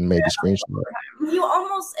pages and maybe screenshot? You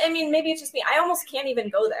almost, I mean, maybe it's just me. I almost can't even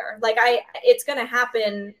go there. Like it's going to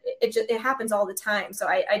happen. It happens all the time. So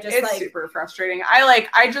I just it's super frustrating.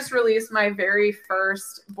 I just released my very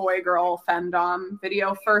first boy girl femdom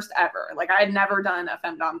video, first ever. Like I had never done a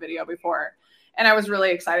femdom video before. And I was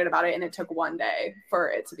really excited about it. And it took one day for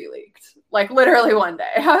it to be leaked. Like literally one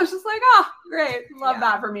day. I was just like, oh, great. Love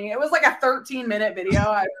that for me. It was like a 13-minute video.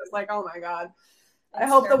 I was like, oh my God. I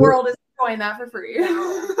hope the world is enjoying that for free.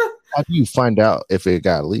 How do you find out if it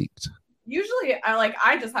got leaked? Usually usually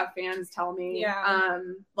I just have fans tell me,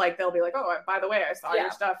 like they'll be like, oh, by the way, I saw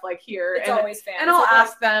your stuff like here. It's always fans. And I'll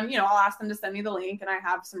ask them, I'll ask them to send me the link, and I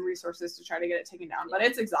have some resources to try to get it taken down. But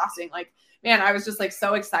it's exhausting. Like, man, I was just like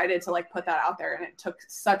so excited to like put that out there, and it took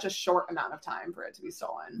such a short amount of time for it to be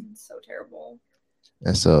stolen. It's so terrible.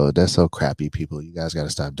 That's so crappy, people. You guys got to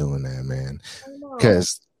stop doing that, man.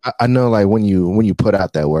 Because I know, like when you put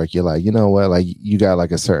out that work, you're like, you know what, like you got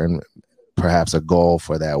like a certain, perhaps a goal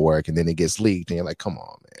for that work, and then it gets leaked, and you're like, come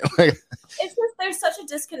on, man. It's just there's such a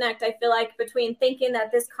disconnect, I feel like, between thinking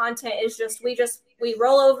that this content is just we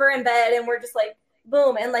roll over in bed and we're just like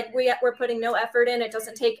boom, and like we're putting no effort in. It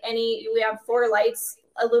doesn't take any. We have 4 lights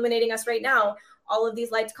illuminating us right now. All of these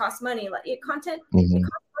lights cost money. Like content it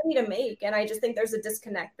costs money to make, and I just think there's a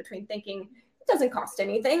disconnect between thinking it doesn't cost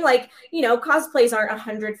anything. Like, cosplays aren't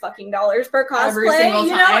 $100 fucking per cosplay. Every single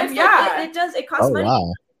time. It does. It costs money.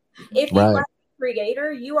 Wow. If you are a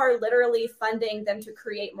creator, you are literally funding them to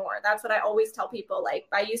create more. That's what I always tell people. Like,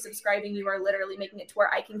 by you subscribing, you are literally making it to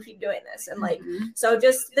where I can keep doing this. And like, so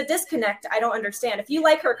just the disconnect, I don't understand. If you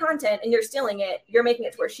like her content and you're stealing it, you're making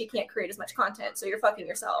it to where she can't create as much content. So you're fucking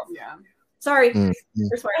yourself. Yeah. Sorry.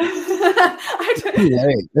 You're swearing. Too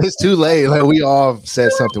late. It's too late. Like, we all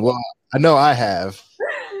said something. Well, I know I have.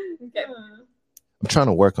 Okay. I'm trying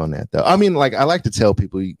to work on that, though. I mean, like, I like to tell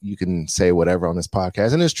people you can say whatever on this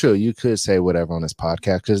podcast, and it's true. You could say whatever on this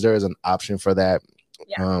podcast because there is an option for that.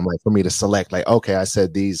 Yeah. Like for me to select, like, okay, I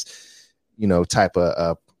said these, type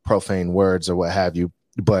of profane words or what have you.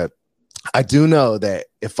 But I do know that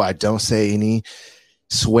if I don't say any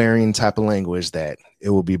swearing type of language, that it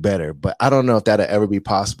will be better. But I don't know if that'll ever be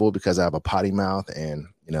possible because I have a potty mouth, and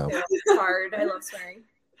it's hard. I love swearing.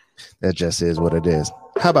 That just is what it is.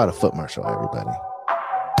 How about a foot marshal, everybody?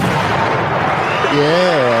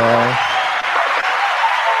 Yeah.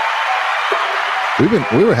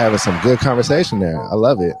 We were having some good conversation there. I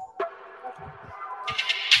love it.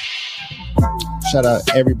 Shout out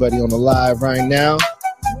everybody on the live right now.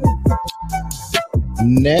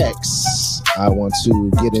 Next, I want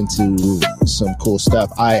to get into some cool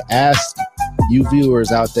stuff. I asked you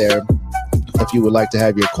viewers out there if you would like to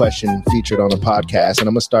have your question featured on the podcast, and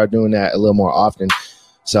I'm gonna start doing that a little more often.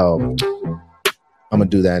 So I'm gonna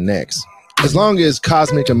do that next. As long as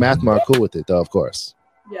Cosmic and Mathma are cool with it, though, of course.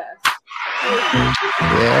 Yes.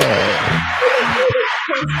 Yeah.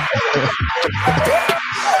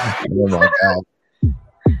 Oh my God.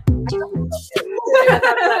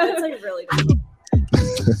 It's like really difficult.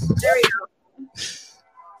 There we go.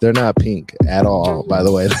 They're not pink at all, by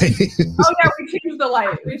the way. Oh yeah, we changed the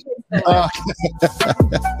light.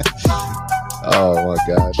 Oh my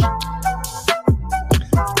gosh.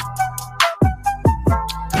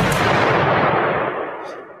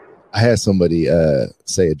 I had somebody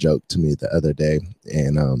say a joke to me the other day,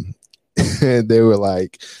 and they were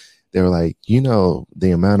like,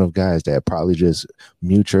 the amount of guys that probably just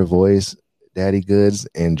mute your voice, daddy goods,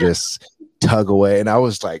 and just tug away. And I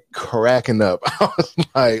was like cracking up. I was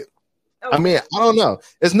like, I mean, I don't know.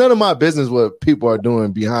 It's none of my business what people are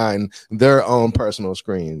doing behind their own personal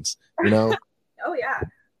screens, Oh yeah.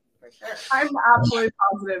 Sure. I'm absolutely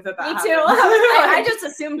positive that Me too. I just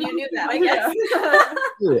assumed you knew that, I guess.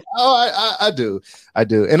 Yeah. Oh, I do.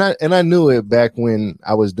 And I knew it back when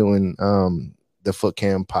I was doing the Foot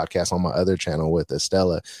Cam podcast on my other channel with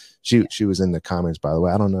Estella. She was in the comments, by the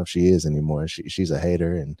way. I don't know if she is anymore. She's a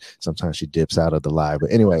hater, and sometimes she dips out of the live.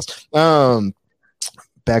 But anyways,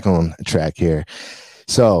 back on track here.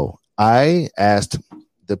 So I asked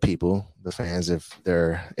the people, the fans, if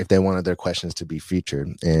they wanted their questions to be featured,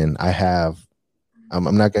 and I'm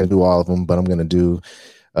not going to do all of them, but I'm going to do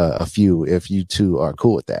a few if you two are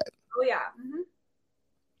cool with that. Oh yeah.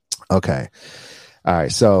 Okay. All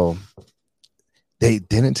right. So they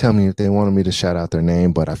didn't tell me if they wanted me to shout out their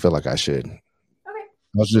name, but I feel like I should. Okay.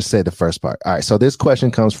 I'll just say the first part. All right. So this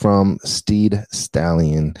question comes from Steed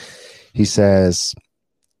Stallion. He says,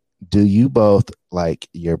 do you both like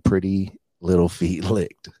your pretty little feet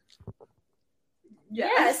licked?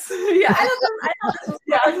 Yes. Yeah. I know this was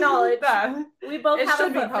public knowledge. We both have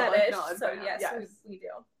a foot fetish. So yes. We do.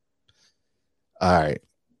 All right.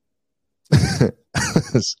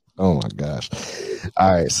 Oh my gosh.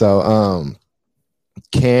 All right. So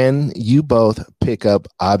can you both pick up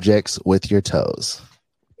objects with your toes?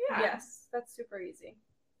 Yeah. Yes. That's super easy.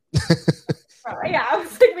 Yeah, I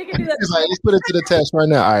was like, we can do that. Like, let's put it to the test right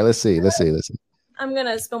now. All right, let's see. I'm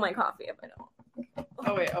gonna spill my coffee if I don't.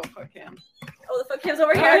 Oh wait, foot cam. Oh, the foot cam's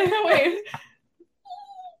over here. Wait.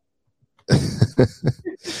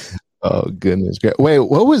 Oh goodness. Wait,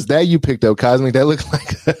 what was that you picked up, Cosmic? That looked like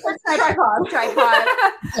tripod.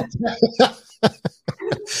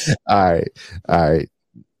 All right. All right.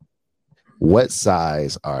 What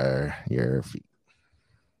size are your feet?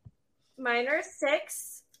 Mine are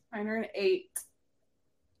 6. Mine are an 8.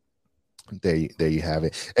 There you have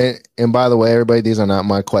it. And by the way, everybody, these are not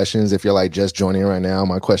my questions. If you're like just joining right now,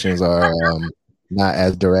 my questions are not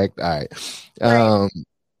as direct. All right.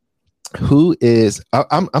 Who is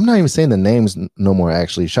I'm not even saying the names no more,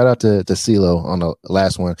 actually. Shout out to CeeLo on the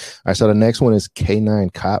last one. All right, so the next one is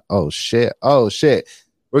K9 Cop. Oh shit.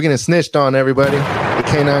 We're getting snitched on, everybody. The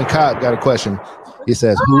K9 Cop got a question. He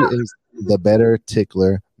says, who is the better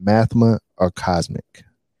tickler, Mathema or Cosmic?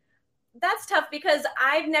 That's tough because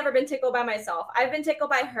I've never been tickled by myself. I've been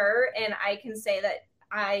tickled by her, and I can say that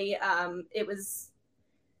it was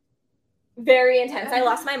very intense. I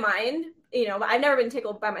lost my mind. You know, I've never been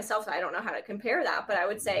tickled by myself, so I don't know how to compare that. But I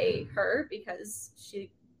would say her because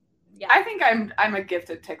she. Yeah, I think I'm a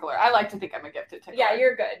gifted tickler. I like to think I'm a gifted tickler. Yeah,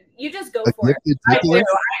 you're good. You just go for it. I do.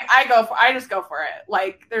 I just go for it.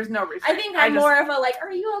 Like, there's no reason. I think I'm more of a like,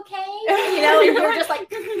 are you okay? You know, and you're just like,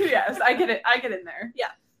 yes, I get it. I get in there. Yeah.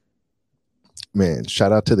 Man,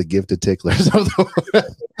 shout out to the gifted ticklers.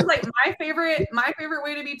 Like my favorite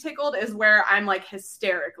way to be tickled is where I'm like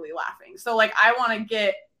hysterically laughing. So like I want to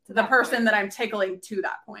get the person that I'm tickling to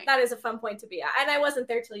that point. That is a fun point to be at. And I wasn't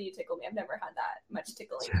there till you tickled me. I've never had that much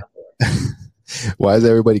tickling before. Why is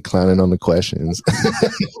everybody clowning on the questions?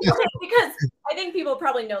 Because I think people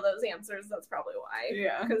probably know those answers. That's probably why.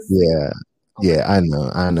 Yeah. Yeah, I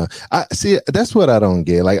know. I see. That's what I don't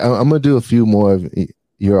get. Like, I'm gonna do a few more of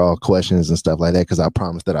your all questions and stuff like that because I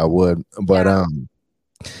promised that I would. But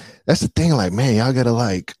that's the thing. Like, man, y'all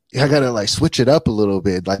gotta switch it up a little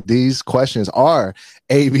bit. Like, these questions are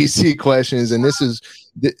ABC questions, and this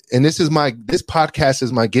podcast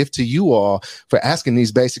is my gift to you all for asking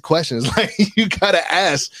these basic questions. Like, you gotta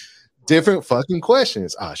ask different fucking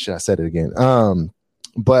questions. Oh shit, I said it again.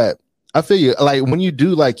 But I feel you. Like, when you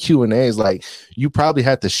do like Q&As, like, you probably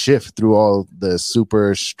had to shift through all the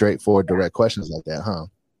super straightforward, direct questions like that, huh?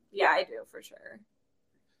 Yeah, I do for sure.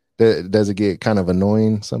 Does it get kind of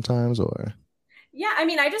annoying sometimes, or? Yeah, I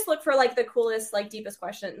mean, I just look for like the coolest, like deepest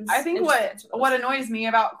questions. I think what annoys me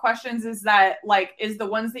about questions is that is the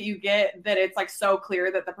ones that you get that it's like so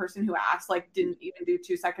clear that the person who asked like didn't even do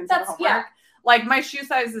 2 seconds of homework. Yeah. Like, my shoe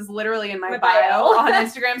size is literally in my bio on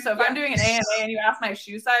Instagram. So if I'm doing an AMA and you ask my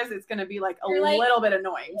shoe size, it's going to be like a little bit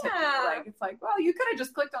annoying to me. Like, it's like, well, you could have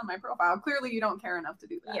just clicked on my profile. Clearly you don't care enough to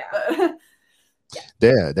do that. Yeah.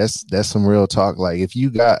 Yeah, that's some real talk. Like, if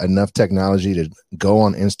you got enough technology to go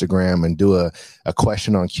on Instagram and do a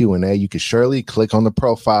question on Q&A, you could surely click on the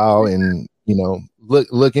profile and, you know,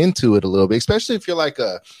 look into it a little bit, especially if you're like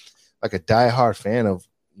a diehard fan of,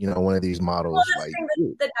 you know, one of these models. Well, like,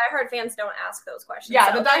 the diehard fans don't ask those questions.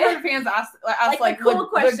 Yeah, the diehard fans ask like the cool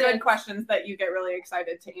questions, the good questions that you get really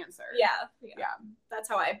excited to answer. Yeah. That's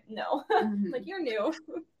how I know. Like, you're new.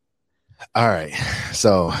 All right,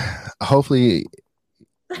 so hopefully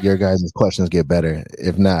your guys' questions get better.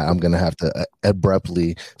 If not, I'm gonna have to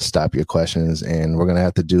abruptly stop your questions, and we're gonna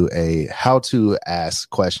have to do a how to ask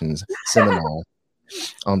questions seminar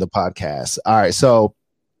on the podcast. All right, so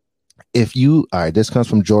this comes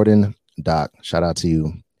from Jordan Doc. Shout out to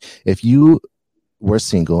you. If you were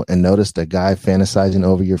single and noticed a guy fantasizing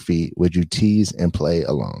over your feet, would you tease and play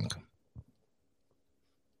along?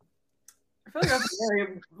 I feel like that's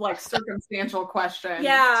a very circumstantial question.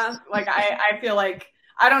 Yeah. Like, I feel like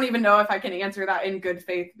I don't even know if I can answer that in good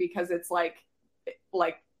faith because it's like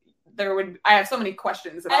I have so many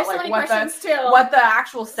questions about what the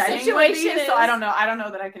actual setting would be. So I don't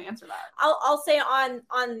know that I can answer that. I'll say on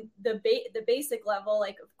the basic level,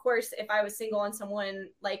 like, of course, if I was single and someone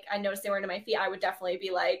like I noticed they were into my feet, I would definitely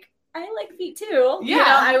be like, I like feet too.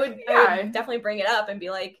 Yeah, you know, I would definitely bring it up and be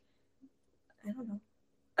like, I don't know.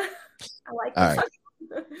 I like this.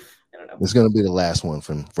 Right. I don't know. It's gonna be the last one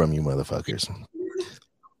from you motherfuckers.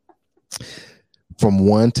 From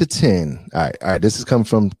 1 to 10. All right. This is coming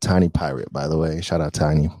from Tiny Pirate, by the way. Shout out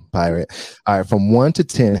Tiny Pirate. All right. From 1 to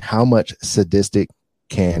 10, how much sadistic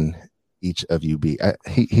can each of you be?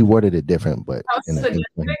 He worded it different, but sadistic,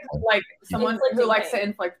 like someone who likes to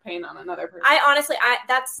inflict pain on another person.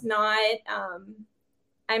 That's not.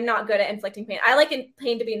 I'm not good at inflicting pain. I like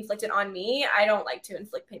pain to be inflicted on me. I don't like to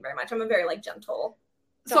inflict pain very much. I'm a very gentle.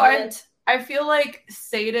 So I feel like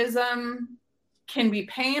sadism can be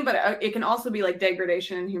pain, but it can also be like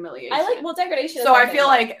degradation and humiliation. Degradation. So I feel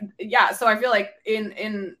like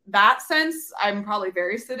in that sense, I'm probably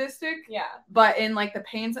very sadistic. Yeah. But in like the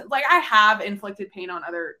pain, like I have inflicted pain on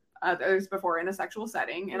others before in a sexual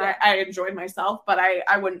setting, and I enjoyed myself, but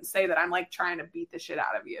I wouldn't say that I'm like trying to beat the shit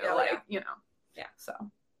out of you, you know. Yeah. So.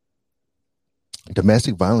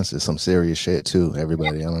 Domestic violence is some serious shit too,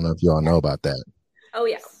 everybody. I don't know if you all know about that. Oh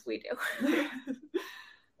yeah, we do.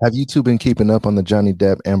 Have you two been keeping up on the Johnny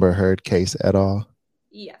Depp Amber Heard case at all?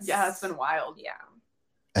 Yes. Yeah, it's been wild. Yeah.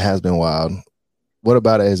 It has been wild. What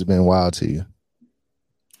about it has been wild to you?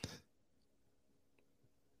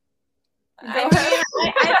 I don't know.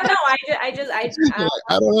 I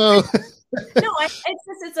don't know. No,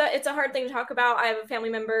 it's a hard thing to talk about. I have a family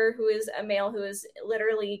member who is a male who is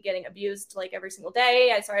literally getting abused like every single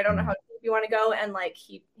day. I don't know how deep you want to go, and like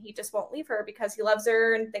he just won't leave her because he loves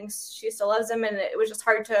her and thinks she still loves him, and it was just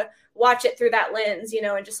hard to watch it through that lens,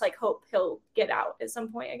 and just like hope he'll get out at some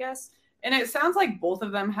point, I guess. And it sounds like both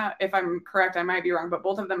of them have, if I'm correct, I might be wrong, but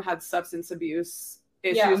both of them had substance abuse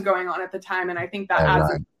issues going on at the time, and I think that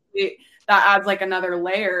adds like another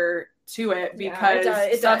layer to it because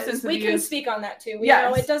substance abuse. We can speak on that too.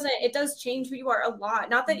 It does change who you are a lot.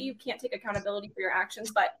 Not that you can't take accountability for your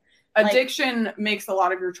actions, but addiction makes a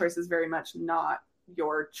lot of your choices very much not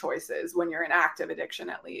your choices when you're in active addiction,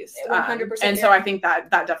 at least. 100%. And so I think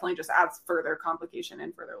that definitely just adds further complication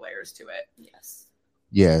and further layers to it. Yes.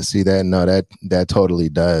 Yeah. See that totally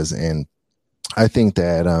does. And I think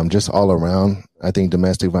that just all around, I think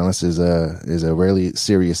domestic violence is a really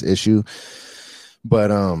serious issue.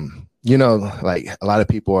 But like a lot of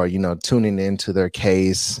people are tuning into their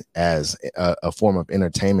case as a form of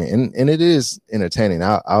entertainment, and it is entertaining.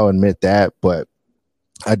 I'll admit that, but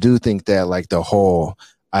I do think that like the whole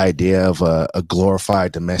idea of a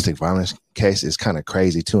glorified domestic violence case is kind of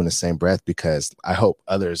crazy too in the same breath, because I hope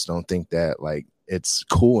others don't think that like it's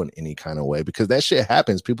cool in any kind of way, because that shit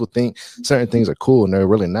happens. People think certain things are cool and they're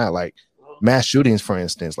really not. Like mass shootings, for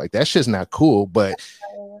instance, like that shit's not cool, but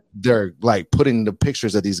they're like putting the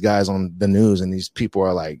pictures of these guys on the news, and these people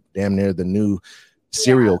are like damn near the new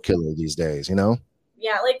serial killer these days,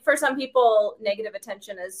 Yeah, like for some people, negative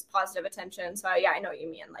attention is positive attention. So yeah, I know what you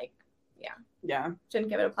mean. Like, yeah, shouldn't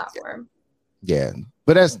give it a platform. Yeah,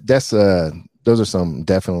 but that's those are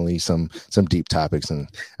definitely some deep topics, and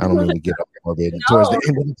I don't mean to get morbid towards the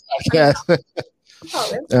end of the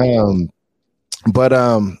podcast.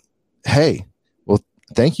 Hey, well,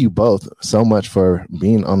 thank you both so much for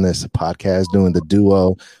being on this podcast, doing the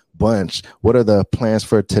duo bunch. What are the plans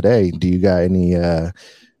for today? Do you got any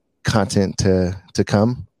content to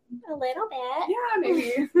come? A little bit. Yeah,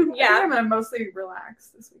 maybe. I'm gonna mostly relax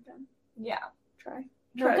this weekend. Yeah. Try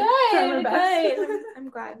good. I'm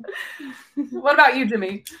glad. What about you,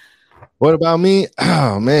 Jimmy? What about me?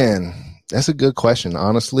 Oh man, that's a good question.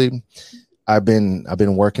 Honestly, I've been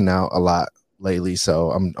working out a lot lately,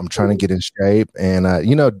 so I'm trying to get in shape. And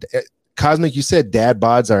Cosmic, you said dad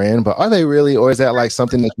bods are in, but are they really, or is that like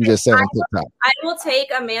something that you just said on TikTok? I will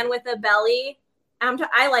take a man with a belly.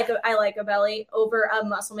 I like a belly over a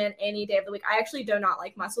muscle man any day of the week. I actually do not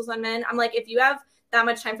like muscles on men. I'm like, if you have that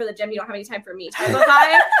much time for the gym, you don't have any time for me type of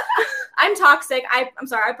vibe. I'm toxic. I'm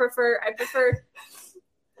sorry. I prefer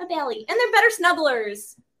a belly, and they're better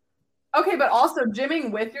snugglers. Okay, but also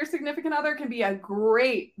gymming with your significant other can be a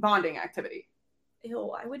great bonding activity.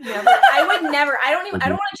 Ew, I would never. I don't want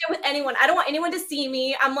to gym with anyone. I don't want anyone to see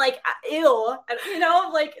me. I'm like, ew.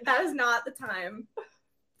 Like that is not the time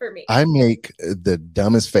for me. I make the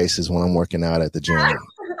dumbest faces when I'm working out at the gym.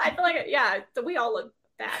 I feel like, so we all look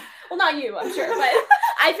bad. Well, not you, I'm sure, but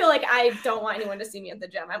I feel like I don't want anyone to see me at the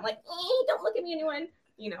gym. I'm like, don't look at me, anyone.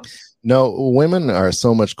 No, women are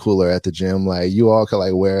so much cooler at the gym. Like you all can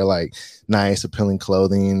like wear like nice, appealing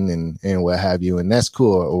clothing and what have you, and that's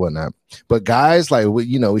cool or whatnot. But guys, like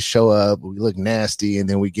we show up, we look nasty, and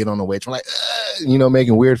then we get on the weight, we're like,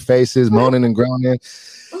 making weird faces, moaning and groaning.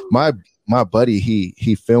 My buddy,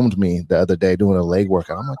 he filmed me the other day doing a leg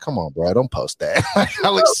workout. I'm like, come on, bro, don't post that. I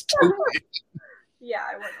look stupid. Yeah,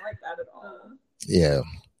 I wouldn't like that at all. Yeah.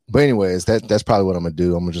 But anyways, that's probably what I'm gonna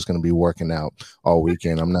do. I'm just gonna be working out all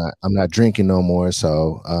weekend. I'm not drinking no more.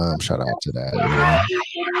 So shout out to that.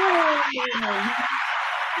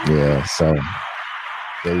 Yeah. So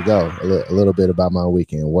there you go. A little bit about my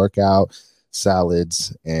weekend: workout,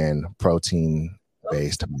 salads, and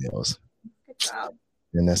protein-based meals. Good job.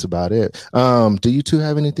 And that's about it. Do you two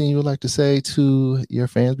have anything you would like to say to your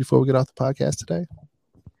fans before we get off the podcast today?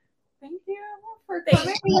 Thank you for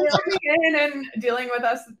coming in and dealing with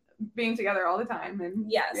us being together all the time. And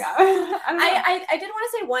yes, yeah. I did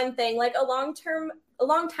want to say one thing. Like a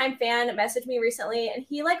long-time fan messaged me recently, and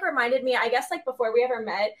he like reminded me, I guess like before we ever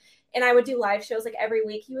met, and I would do live shows like every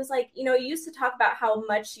week. He was like, you know, you used to talk about how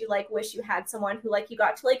much you like wish you had someone who like you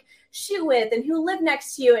got to like shoot with and who lived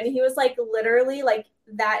next to you. And he was like, literally like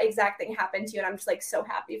that exact thing happened to you. And I'm just like so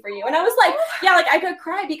happy for you. And I was like, yeah, like I could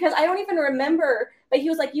cry because I don't even remember. But he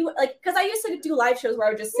was like, you like, because I used to do live shows where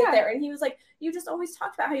I would just sit there, and he was like, you just always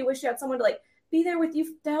talked about how you wish you had someone to like be there with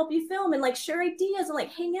you to help you film and like share ideas and like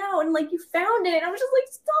hang out, and like you found it. And I was just like,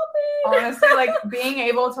 stop it. Honestly, like being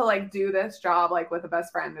able to like do this job like with a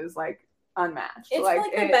best friend is like unmatched. It's like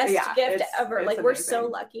the best gift ever. Like amazing. We're so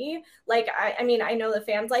lucky. Like I mean, I know the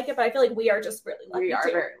fans like it, but I feel like we are just really lucky. We are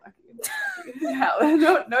too. very lucky.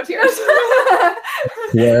 Yeah, no tears.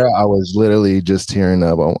 Yeah, I was literally just tearing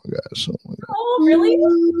up. Oh my gosh. Oh, really?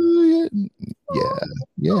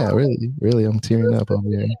 Yeah, really, I'm tearing up over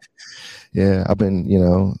here. Yeah, I've been, you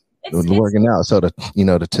know, working out, so the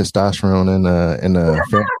testosterone and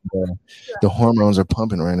the hormones are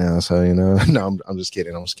pumping right now. So you know, no, I'm just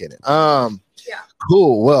kidding. Yeah.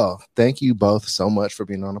 Cool. Well, thank you both so much for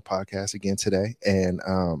being on the podcast again today, and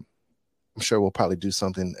I'm sure we'll probably do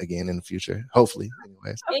something again in the future. Hopefully,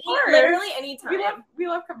 anyways. Literally anytime. We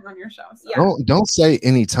love coming on your show. So. Yeah. Don't say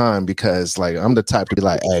anytime, because like I'm the type to be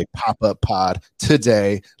like, hey, pop up pod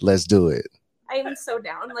today. Let's do it. I'm so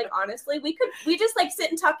down. Like honestly, we just like sit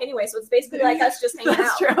and talk anyway. So it's basically like us just hanging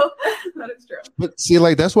out. True. That is true. But see,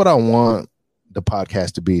 like that's what I want the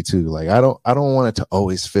podcast to be too. Like I don't want it to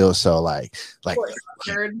always feel so like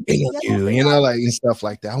interview, you know, like and stuff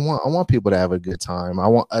like that. I want people to have a good time. I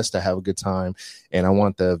want us to have a good time, and I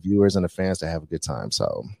want the viewers and the fans to have a good time.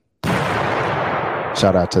 So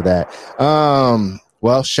shout out to that.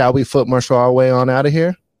 Well, shall we foot marshal our way on out of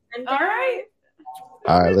here?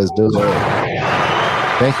 All right, let's do it.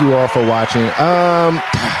 Thank you all for watching. I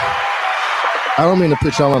don't mean to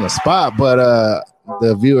put y'all on the spot, but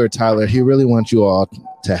the viewer Tyler, he really wants you all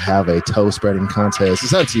to have a toe spreading contest.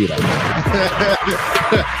 It's up to you though.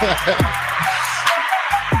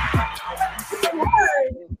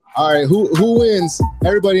 All right, who wins?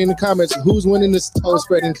 Everybody in the comments, who's winning this toe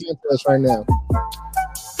spreading contest right now?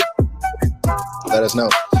 Let us know.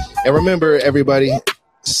 And remember, everybody,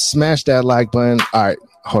 smash that like button. All right,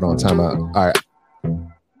 hold on, time out. All right.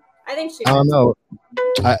 I don't know.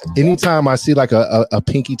 Anytime I see like a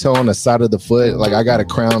pinky toe on the side of the foot, like I got to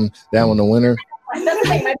crown that one the winner.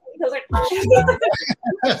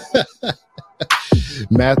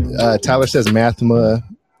 Tyler says Mathema.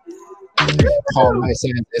 Paul Knight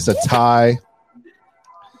says it's a tie.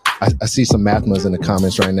 I see some Mathemas in the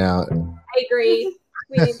comments right now. I agree.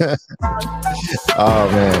 Oh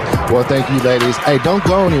man. Well, thank you, ladies. Hey, don't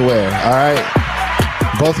go anywhere. All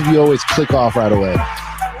right. Both of you always click off right away.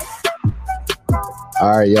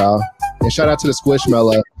 All right, y'all. And shout out to the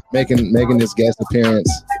Squishmallow making this guest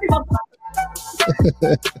appearance.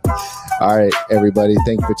 All right, everybody.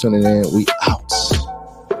 Thank you for tuning in. We out.